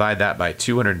 and you divide that by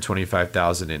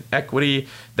 $225,000 in equity.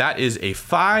 That is a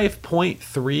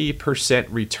 5.3%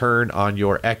 return on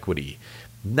your equity.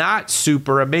 Not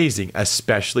super amazing,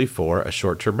 especially for a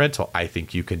short-term rental. I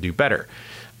think you can do better.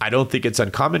 I don't think it's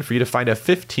uncommon for you to find a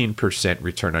 15%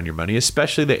 return on your money,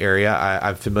 especially the area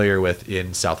I'm familiar with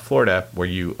in South Florida where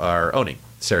you are owning,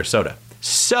 Sarasota.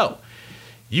 So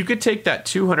you could take that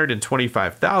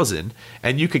 $225,000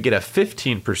 and you could get a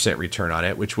 15% return on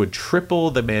it, which would triple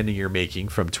the money you're making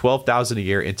from $12,000 a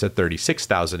year into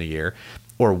 $36,000 a year,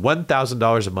 or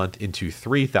 $1,000 a month into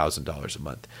 $3,000 a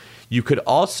month. You could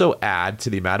also add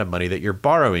to the amount of money that you're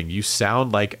borrowing. You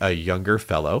sound like a younger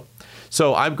fellow.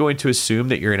 So I'm going to assume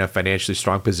that you're in a financially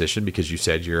strong position because you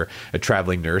said you're a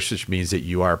traveling nurse, which means that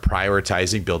you are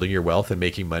prioritizing building your wealth and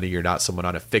making money. You're not someone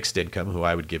on a fixed income who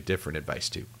I would give different advice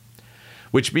to.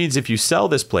 Which means if you sell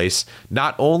this place,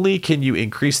 not only can you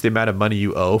increase the amount of money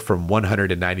you owe from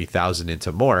 $190,000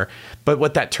 into more, but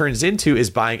what that turns into is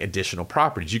buying additional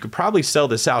properties. You could probably sell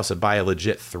this house and buy a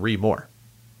legit 3 more.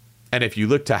 And if you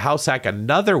look to house hack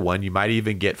another one, you might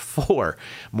even get 4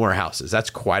 more houses. That's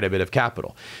quite a bit of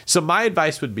capital. So my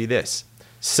advice would be this: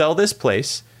 sell this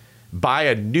place, buy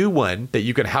a new one that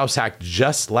you can house hack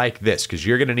just like this, because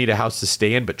you're going to need a house to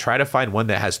stay in, but try to find one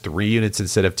that has 3 units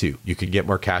instead of 2. You can get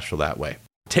more cash flow that way.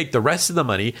 Take the rest of the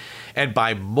money and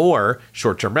buy more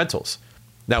short-term rentals.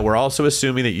 Now, we're also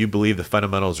assuming that you believe the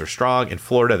fundamentals are strong. In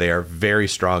Florida, they are very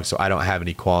strong, so I don't have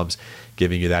any qualms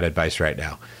giving you that advice right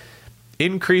now.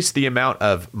 Increase the amount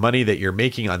of money that you're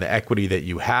making on the equity that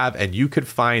you have, and you could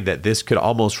find that this could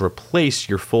almost replace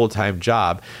your full-time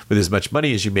job with as much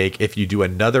money as you make if you do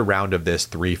another round of this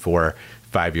 3, 4,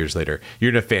 5 years later. You're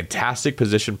in a fantastic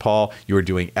position, Paul. You are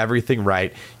doing everything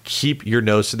right. Keep your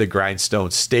nose to the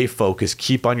grindstone. Stay focused.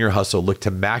 Keep on your hustle. Look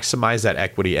to maximize that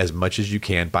equity as much as you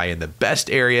can. Buy in the best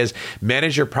areas.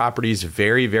 Manage your properties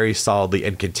very, very solidly,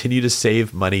 and continue to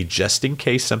save money just in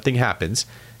case something happens,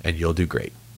 and you'll do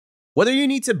great. Whether you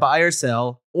need to buy or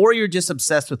sell, or you're just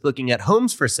obsessed with looking at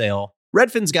homes for sale,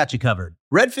 Redfin's got you covered.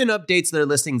 Redfin updates their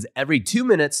listings every 2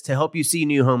 minutes to help you see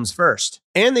new homes first.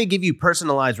 And they give you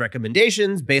personalized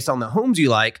recommendations based on the homes you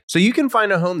like, so you can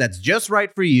find a home that's just right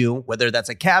for you, whether that's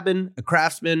a cabin, a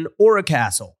craftsman, or a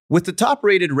castle. With the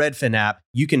top-rated Redfin app,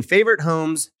 you can favorite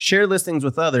homes, share listings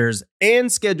with others, and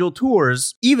schedule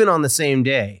tours even on the same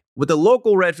day, with a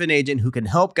local Redfin agent who can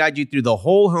help guide you through the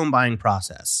whole home buying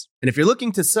process. And if you're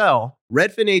looking to sell,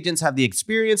 Redfin agents have the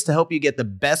experience to help you get the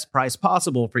best price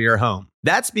possible for your home.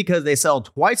 That's because they sell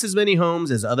twice as many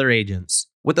homes as other agents.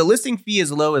 With a listing fee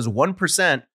as low as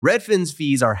 1%, Redfin's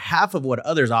fees are half of what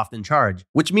others often charge,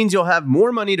 which means you'll have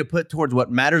more money to put towards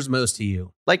what matters most to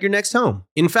you, like your next home.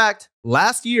 In fact,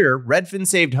 last year, Redfin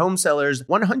saved home sellers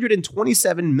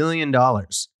 $127 million.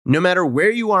 No matter where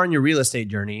you are in your real estate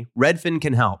journey, Redfin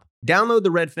can help. Download the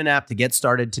Redfin app to get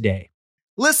started today.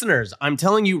 Listeners, I'm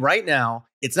telling you right now,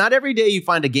 it's not every day you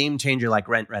find a game changer like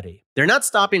RentRedi. They're not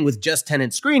stopping with just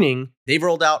tenant screening. They've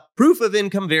rolled out proof of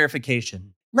income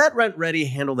verification. Let RentRedi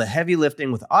handle the heavy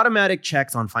lifting with automatic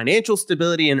checks on financial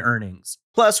stability and earnings.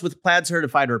 Plus, with Plaid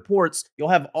certified reports, you'll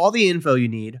have all the info you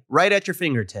need right at your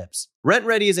fingertips.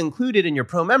 RentRedi is included in your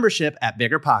pro membership at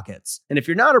BiggerPockets. And if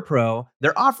you're not a pro,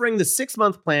 they're offering the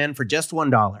 6-month plan for just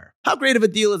 $1. How great of a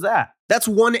deal is that? That's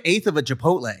 1/8 of a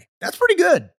Chipotle. That's pretty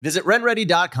good. Visit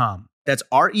rentredi.com. That's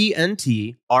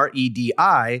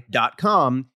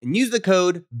RENTREDI.com and use the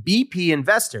code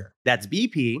BPInvestor. That's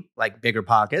BP, like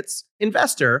BiggerPockets,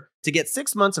 Investor, to get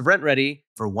 6 months of RentRedi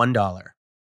for $1.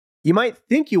 You might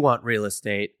think you want real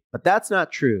estate, but that's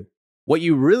not true. What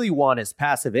you really want is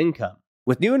passive income.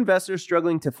 With new investors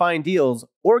struggling to find deals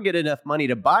or get enough money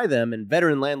to buy them and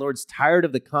veteran landlords tired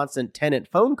of the constant tenant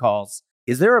phone calls,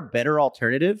 is there a better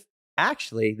alternative?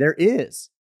 Actually, there is.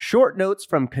 Short notes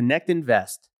from Connect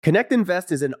Invest. Connect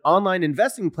Invest is an online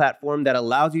investing platform that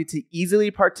allows you to easily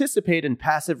participate in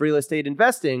passive real estate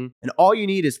investing, and all you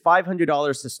need is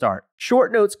 $500 to start.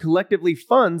 Short Notes collectively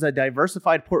funds a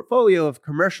diversified portfolio of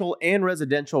commercial and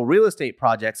residential real estate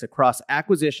projects across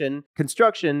acquisition,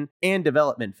 construction, and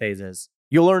development phases.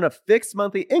 You'll earn a fixed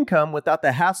monthly income without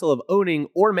the hassle of owning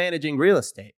or managing real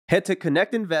estate. Head to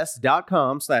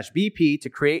connectinvest.com/BP to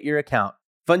create your account.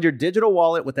 Fund your digital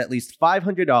wallet with at least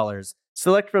 $500.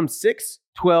 Select from 6,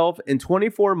 12, and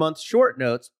 24-month short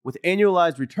notes with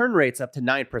annualized return rates up to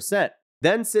 9%.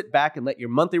 Then sit back and let your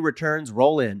monthly returns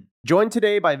roll in. Join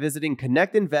today by visiting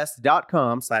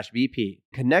connectinvest.com/BP.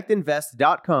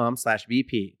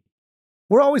 Connectinvest.com/BP.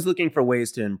 We're always looking for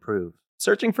ways to improve,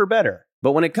 searching for better.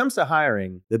 But when it comes to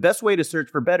hiring, the best way to search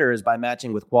for better is by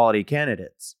matching with quality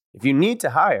candidates. If you need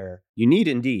to hire, you need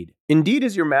Indeed. Indeed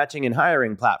is your matching and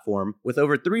hiring platform with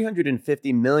over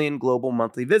 350 million global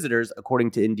monthly visitors,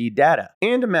 according to Indeed data,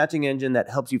 and a matching engine that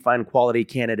helps you find quality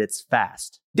candidates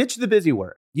fast. Ditch the busy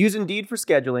work. Use Indeed for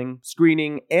scheduling,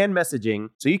 screening, and messaging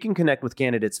so you can connect with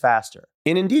candidates faster.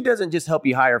 And Indeed doesn't just help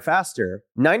you hire faster.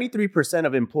 93%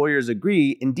 of employers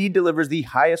agree Indeed delivers the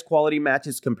highest quality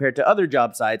matches compared to other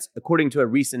job sites, according to a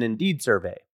recent Indeed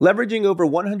survey. Leveraging over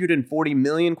 140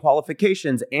 million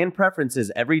qualifications and preferences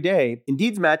every day,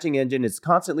 Indeed's matching engine is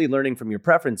constantly learning from your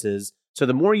preferences, so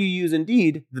the more you use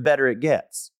Indeed, the better it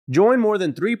gets. Join more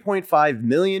than 3.5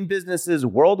 million businesses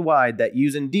worldwide that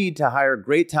use Indeed to hire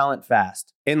great talent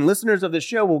fast. And listeners of the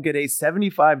show will get a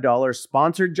 $75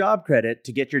 sponsored job credit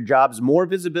to get your jobs more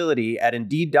visibility at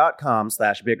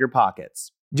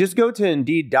Indeed.com/BiggerPockets. Just go to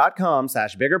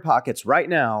Indeed.com/BiggerPockets right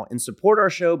now and support our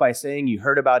show by saying you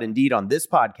heard about Indeed on this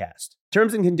podcast.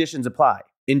 Terms and conditions apply.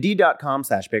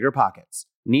 Indeed.com/BiggerPockets.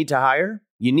 Need to hire?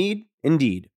 You need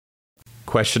Indeed.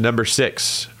 Question number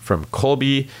 6 from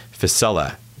Colby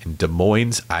Fisella in Des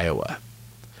Moines, Iowa.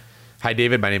 Hi,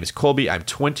 David. My name is Colby. I'm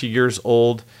 20 years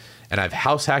old, and I've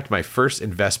house hacked my first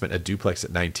investment, a duplex,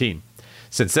 at 19.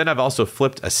 Since then, I've also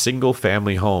flipped a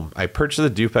single-family home. I purchased the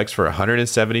duplex for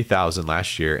 $170,000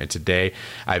 last year, and today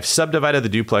I've subdivided the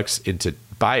duplex into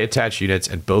buy-attached units,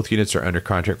 and both units are under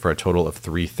contract for a total of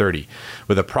 $330,000.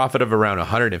 With a profit of around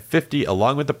 $150,000,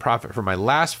 along with the profit from my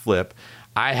last flip,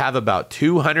 I have about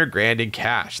 $200,000 in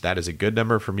cash. That is a good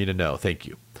number for me to know. Thank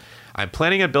you. I'm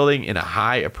planning on building in a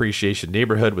high appreciation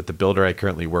neighborhood with the builder I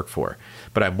currently work for,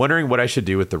 but I'm wondering what I should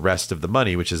do with the rest of the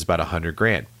money, which is about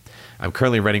 $100,000. I'm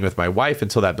currently renting with my wife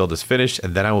until that build is finished,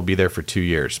 and then I will be there for 2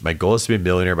 years. My goal is to be a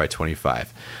millionaire by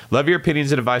 25. Love your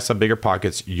opinions and advice on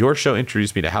BiggerPockets. Your show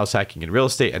introduced me to house hacking and real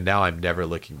estate, and now I'm never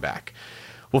looking back.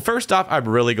 Well, first off, I'm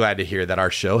really glad to hear that our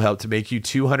show helped to make you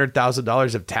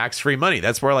 $200,000 of tax-free money.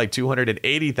 That's more like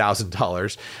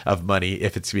 $280,000 of money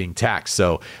if it's being taxed.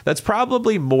 So that's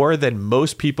probably more than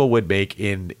most people would make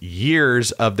in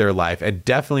years of their life, and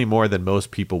definitely more than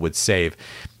most people would save.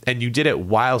 And you did it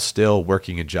while still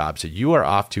working a job. So you are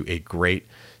off to a great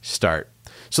start.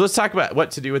 So let's talk about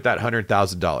what to do with that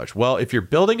 $100,000. Well, if you're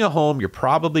building a home, you're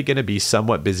probably going to be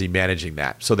somewhat busy managing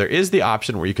that. So there is the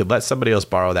option where you could let somebody else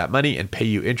borrow that money and pay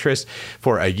you interest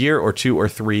for a year or 2 or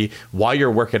 3 while you're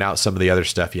working out some of the other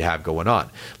stuff you have going on.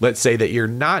 Let's say that you're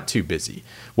not too busy.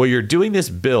 Well, you're doing this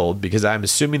build because I'm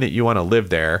assuming that you want to live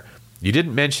there. You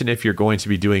didn't mention if you're going to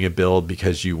be doing a build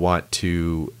because you want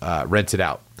to rent it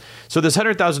out. So this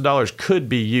 $100,000 could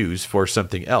be used for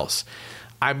something else.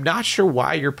 I'm not sure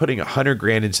why you're putting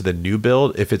 $100,000 into the new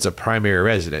build if it's a primary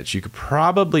residence. You could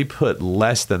probably put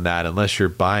less than that unless you're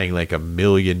buying like $1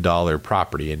 million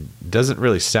property, and it doesn't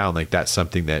really sound like that's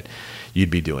something that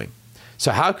you'd be doing.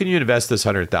 So how can you invest this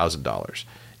 $100,000?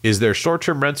 Is there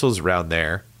short-term rentals around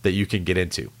there that you can get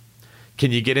into?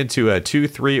 Can you get into a 2,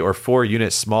 3, or 4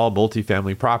 unit small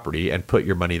multifamily property and put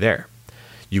your money there?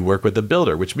 You work with a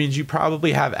builder, which means you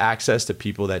probably have access to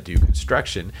people that do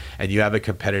construction and you have a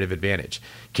competitive advantage.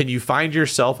 Can you find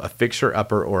yourself a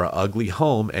fixer-upper or an ugly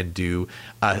home and do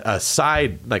a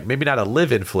side, like maybe not a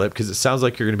live-in flip, because it sounds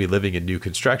like you're going to be living in new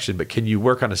construction, but can you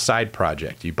work on a side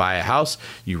project? You buy a house,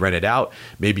 you rent it out,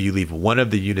 maybe you leave one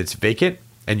of the units vacant,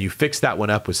 and you fix that one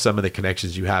up with some of the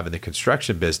connections you have in the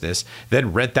construction business,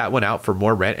 then rent that one out for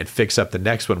more rent and fix up the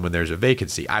next one when there's a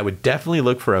vacancy. I would definitely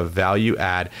look for a value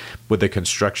add with a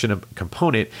construction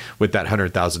component with that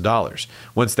 $100,000.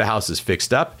 Once the house is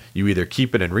fixed up, you either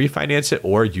keep it and refinance it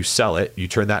or you sell it. You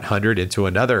turn that 100 into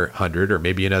another 100 or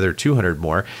maybe another 200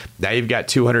 more. Now you've got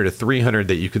 200 to 300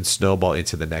 that you can snowball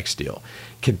into the next deal.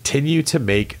 Continue to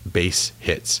make base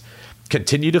hits.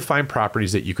 Continue to find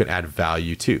properties that you can add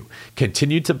value to.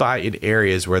 Continue to buy in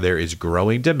areas where there is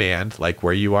growing demand, like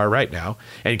where you are right now,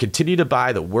 and continue to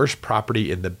buy the worst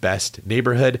property in the best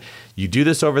neighborhood. You do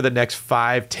this over the next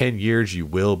 5-10 years, you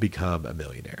will become a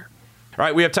millionaire. All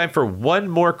right, we have time for one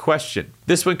more question.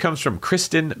 This one comes from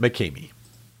Kristen McCamey.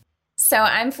 So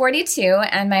I'm 42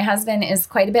 and my husband is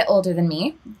quite a bit older than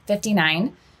me,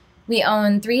 59. We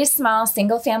own 3 small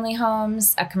single-family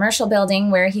homes, a commercial building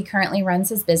where he currently runs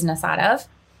his business out of,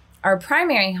 our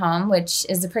primary home, which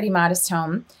is a pretty modest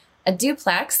home, a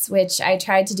duplex, which I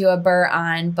tried to do a BRRRR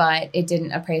on, but it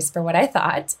didn't appraise for what I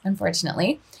thought,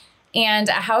 unfortunately, and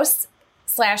a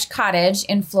house/cottage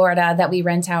in Florida that we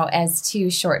rent out as 2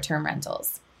 short-term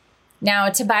rentals. Now,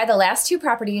 to buy the last 2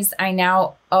 properties, I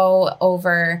now owe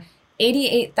over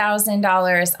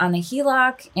 $88,000 on the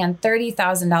HELOC and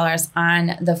 $30,000 on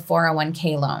the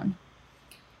 401k loan.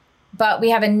 But we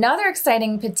have another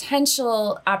exciting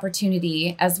potential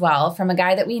opportunity as well from a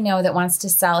guy that we know that wants to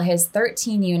sell his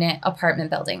 13-unit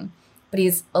apartment building. But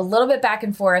he's a little bit back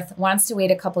and forth, wants to wait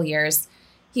a couple years.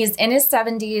 He's in his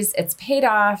 70s, it's paid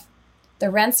off, the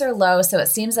rents are low, so it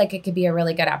seems like it could be a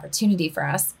really good opportunity for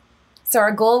us. So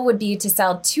our goal would be to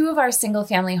sell 2 of our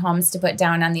single-family homes to put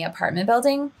down on the apartment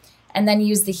building, and then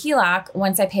use the HELOC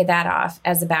once I pay that off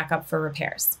as a backup for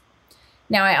repairs.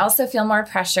 Now, I also feel more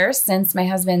pressure since my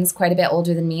husband's quite a bit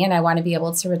older than me and I want to be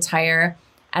able to retire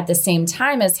at the same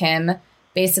time as him,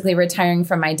 basically retiring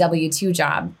from my W-2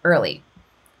 job early.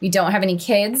 We don't have any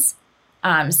kids,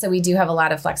 so we do have a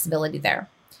lot of flexibility there.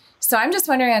 So I'm just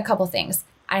wondering a couple things.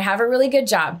 I have a really good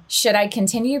job. Should I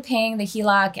continue paying the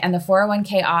HELOC and the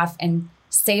 401k off and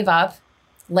save up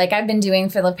like I've been doing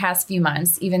for the past few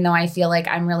months, even though I feel like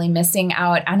I'm really missing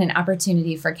out on an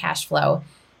opportunity for cash flow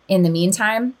in the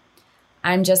meantime?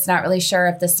 I'm just not really sure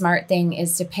if the smart thing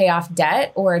is to pay off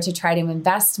debt or to try to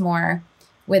invest more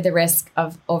with the risk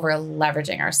of over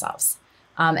leveraging ourselves.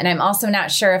 And I'm also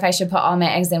not sure if I should put all my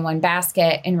eggs in one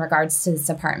basket in regards to this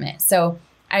apartment. So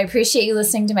I appreciate you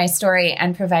listening to my story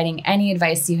and providing any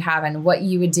advice you have on what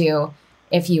you would do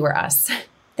if you were us.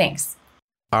 Thanks.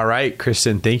 All right,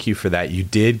 Kristen, thank you for that. You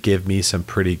did give me some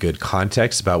pretty good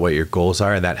context about what your goals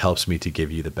are, and that helps me to give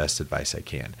you the best advice I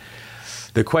can.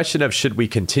 The question of should we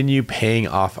continue paying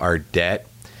off our debt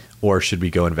or should we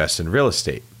go invest in real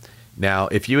estate? Now,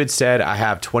 if you had said I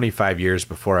have 25 years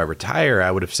before I retire,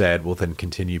 I would have said, well, then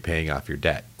continue paying off your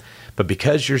debt. But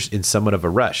because you're in somewhat of a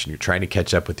rush and you're trying to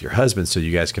catch up with your husband so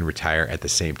you guys can retire at the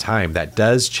same time, that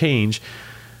does change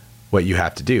what you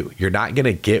have to do. You're not going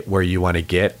to get where you want to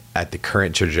get at the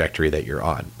current trajectory that you're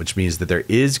on, which means that there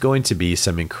is going to be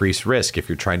some increased risk if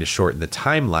you're trying to shorten the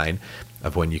timeline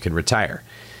of when you can retire.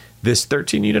 This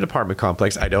 13-unit apartment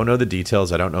complex, I don't know the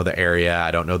details. I don't know the area.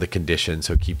 I don't know the conditions.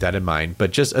 So keep that in mind.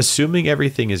 But just assuming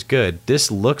everything is good,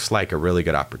 this looks like a really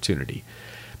good opportunity.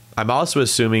 I'm also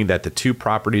assuming that the 2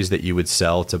 properties that you would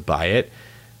sell to buy it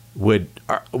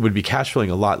would be cash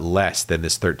flowing a lot less than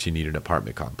this 13-unit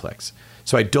apartment complex.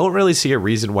 So I don't really see a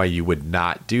reason why you would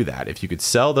not do that. If you could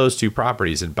sell those 2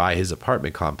 properties and buy his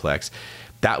apartment complex,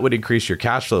 that would increase your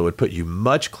cash flow, would put you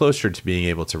much closer to being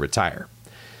able to retire.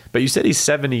 But you said he's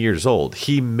 70 years old.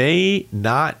 He may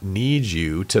not need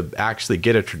you to actually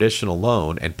get a traditional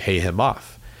loan and pay him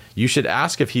off. You should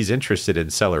ask if he's interested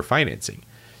in seller financing.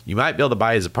 You might be able to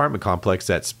buy his apartment complex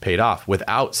that's paid off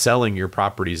without selling your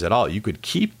properties at all. You could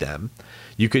keep them.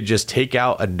 You could just take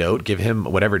out a note, give him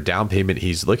whatever down payment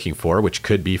he's looking for, which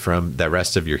could be from the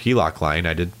rest of your HELOC line.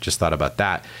 I just thought about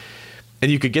that.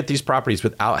 And you could get these properties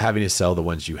without having to sell the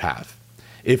ones you have.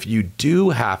 If you do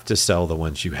have to sell the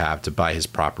ones you have to buy his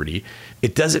property,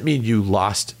 it doesn't mean you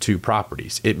lost 2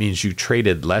 properties. It means you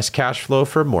traded less cash flow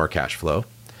for more cash flow,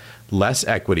 less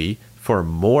equity for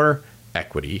more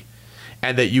equity,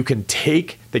 and that you can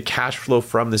take the cash flow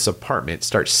from this apartment,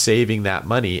 start saving that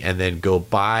money, and then go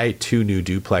buy 2 new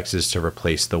duplexes to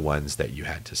replace the ones that you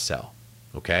had to sell.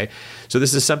 Okay? So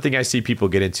this is something I see people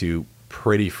get into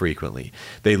pretty frequently.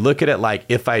 They look at it like,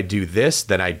 if I do this,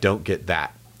 then I don't get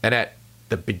that. And at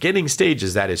the beginning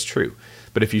stages, that is true.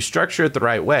 But if you structure it the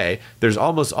right way, there's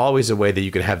almost always a way that you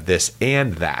can have this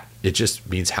and that. It just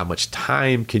means how much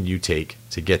time can you take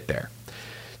to get there.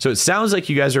 So it sounds like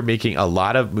you guys are making a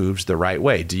lot of moves the right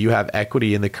way. Do you have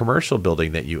equity in the commercial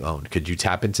building that you own? Could you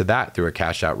tap into that through a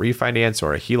cash out refinance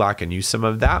or a HELOC and use some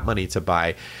of that money to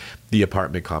buy the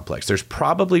apartment complex? There's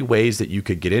probably ways that you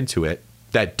could get into it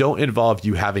that don't involve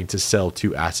you having to sell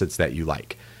 2 assets that you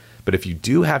like. But if you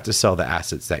do have to sell the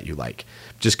assets that you like,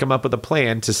 just come up with a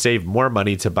plan to save more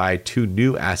money to buy 2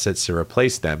 new assets to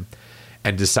replace them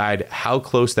and decide how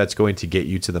close that's going to get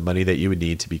you to the money that you would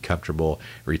need to be comfortable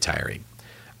retiring.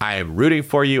 I am rooting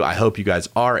for you. I hope you guys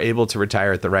are able to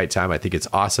retire at the right time. I think it's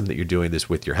awesome that you're doing this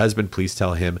with your husband. Please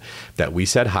tell him that we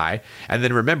said hi. And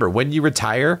then remember, when you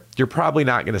retire, you're probably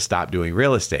not going to stop doing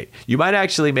real estate. You might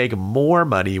actually make more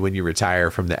money when you retire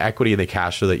from the equity and the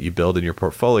cash flow that you build in your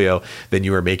portfolio than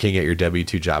you were making at your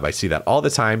W-2 job. I see that all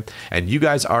the time. And you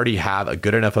guys already have a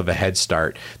good enough of a head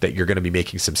start that you're going to be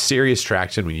making some serious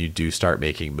traction when you do start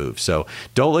making moves. So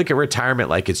don't look at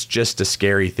retirement like it's just a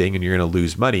scary thing and you're going to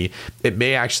lose money. It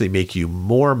may actually make you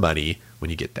more money when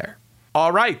you get there.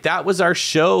 All right, that was our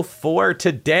show for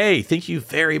today. Thank you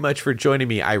very much for joining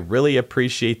me. I really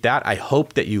appreciate that. I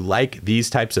hope that you like these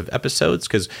types of episodes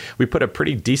because we put a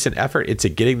pretty decent effort into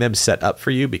getting them set up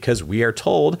for you because we are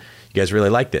told you guys really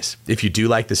like this. If you do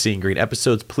like the Seeing Green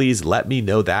episodes, please let me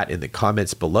know that in the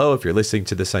comments below if you're listening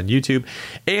to this on YouTube.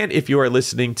 And if you are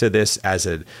listening to this as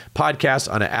a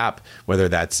podcast on an app, whether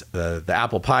that's the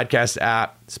Apple Podcast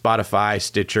app, Spotify,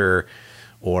 Stitcher,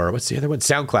 or what's the other one?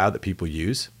 SoundCloud that people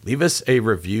use. Leave us a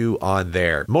review on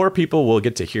there. More people will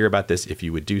get to hear about this if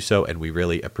you would do so, and we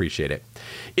really appreciate it.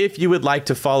 If you would like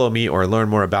to follow me or learn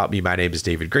more about me, my name is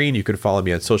David Green. You can follow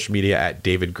me on social media at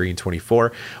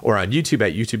DavidGreen24 or on YouTube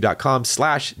at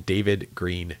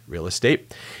youtube.com/DavidGreenRealEstate.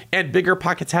 And Bigger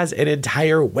Pockets has an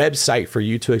entire website for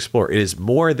you to explore. It is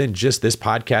more than just this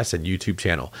podcast and YouTube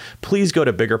channel. Please go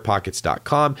to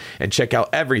BiggerPockets.com and check out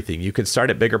everything. You can start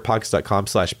at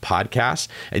BiggerPockets.com/podcast.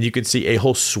 And you can see a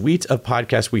whole suite of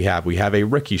podcasts we have. We have a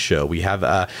rookie show. We have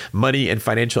a money and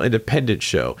financial independence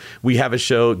show. We have a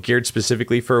show geared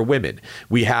specifically for women.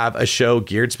 We have a show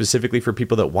geared specifically for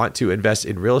people that want to invest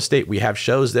in real estate. We have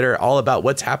shows that are all about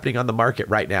what's happening on the market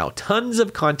right now. Tons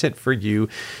of content for you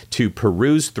to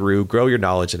peruse through, grow your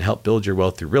knowledge, and help build your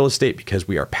wealth through real estate because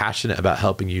we are passionate about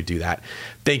helping you do that.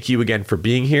 Thank you again for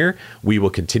being here. We will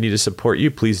continue to support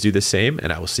you. Please do the same,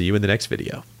 and I will see you in the next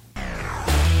video.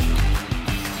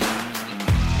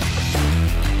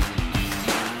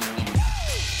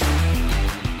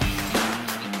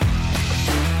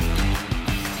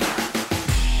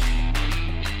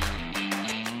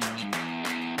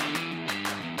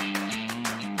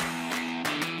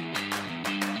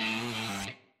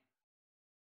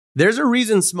 There's a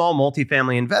reason small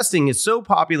multifamily investing is so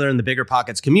popular in the Bigger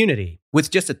Pockets community. With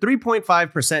just a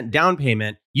 3.5% down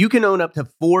payment, you can own up to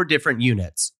 4 different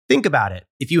units. Think about it.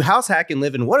 If you house hack and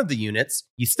live in one of the units,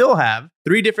 you still have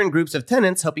 3 different groups of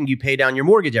tenants helping you pay down your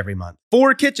mortgage every month,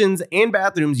 4 kitchens and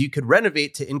bathrooms you could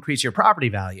renovate to increase your property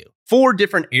value, 4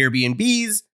 different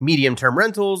Airbnbs, medium-term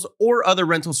rentals, or other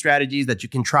rental strategies that you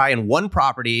can try in one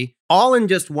property, all in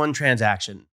just one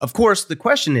transaction. Of course, the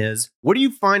question is, where do you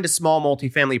find a small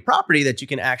multifamily property that you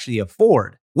can actually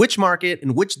afford? Which market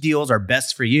and which deals are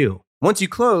best for you? Once you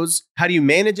close, how do you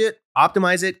manage it,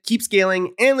 optimize it, keep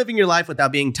scaling, and living your life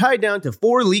without being tied down to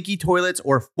 4 leaky toilets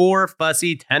or 4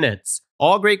 fussy tenants?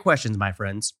 All great questions, my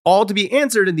friends. All to be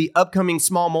answered in the upcoming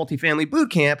Small Multifamily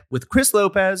Bootcamp with Chris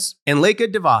Lopez and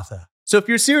Lekha Devatha. So if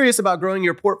you're serious about growing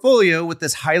your portfolio with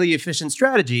this highly efficient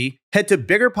strategy, head to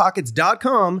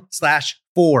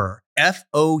biggerpockets.com/4,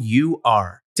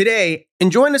 F-O-U-R, today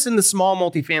and join us in the Small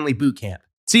Multifamily Bootcamp.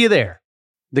 See you there.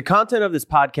 The content of this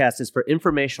podcast is for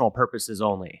informational purposes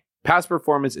only. Past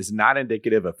performance is not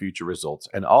indicative of future results,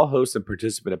 and all host and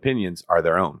participant opinions are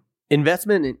their own.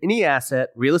 Investment in any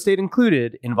asset, real estate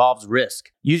included, involves risk.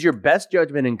 Use your best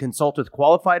judgment and consult with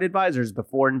qualified advisors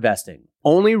before investing.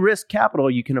 Only risk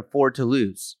capital you can afford to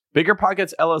lose.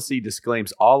 BiggerPockets LLC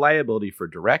disclaims all liability for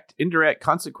direct, indirect,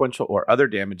 consequential, or other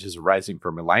damages arising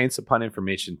from reliance upon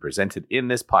information presented in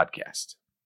this podcast.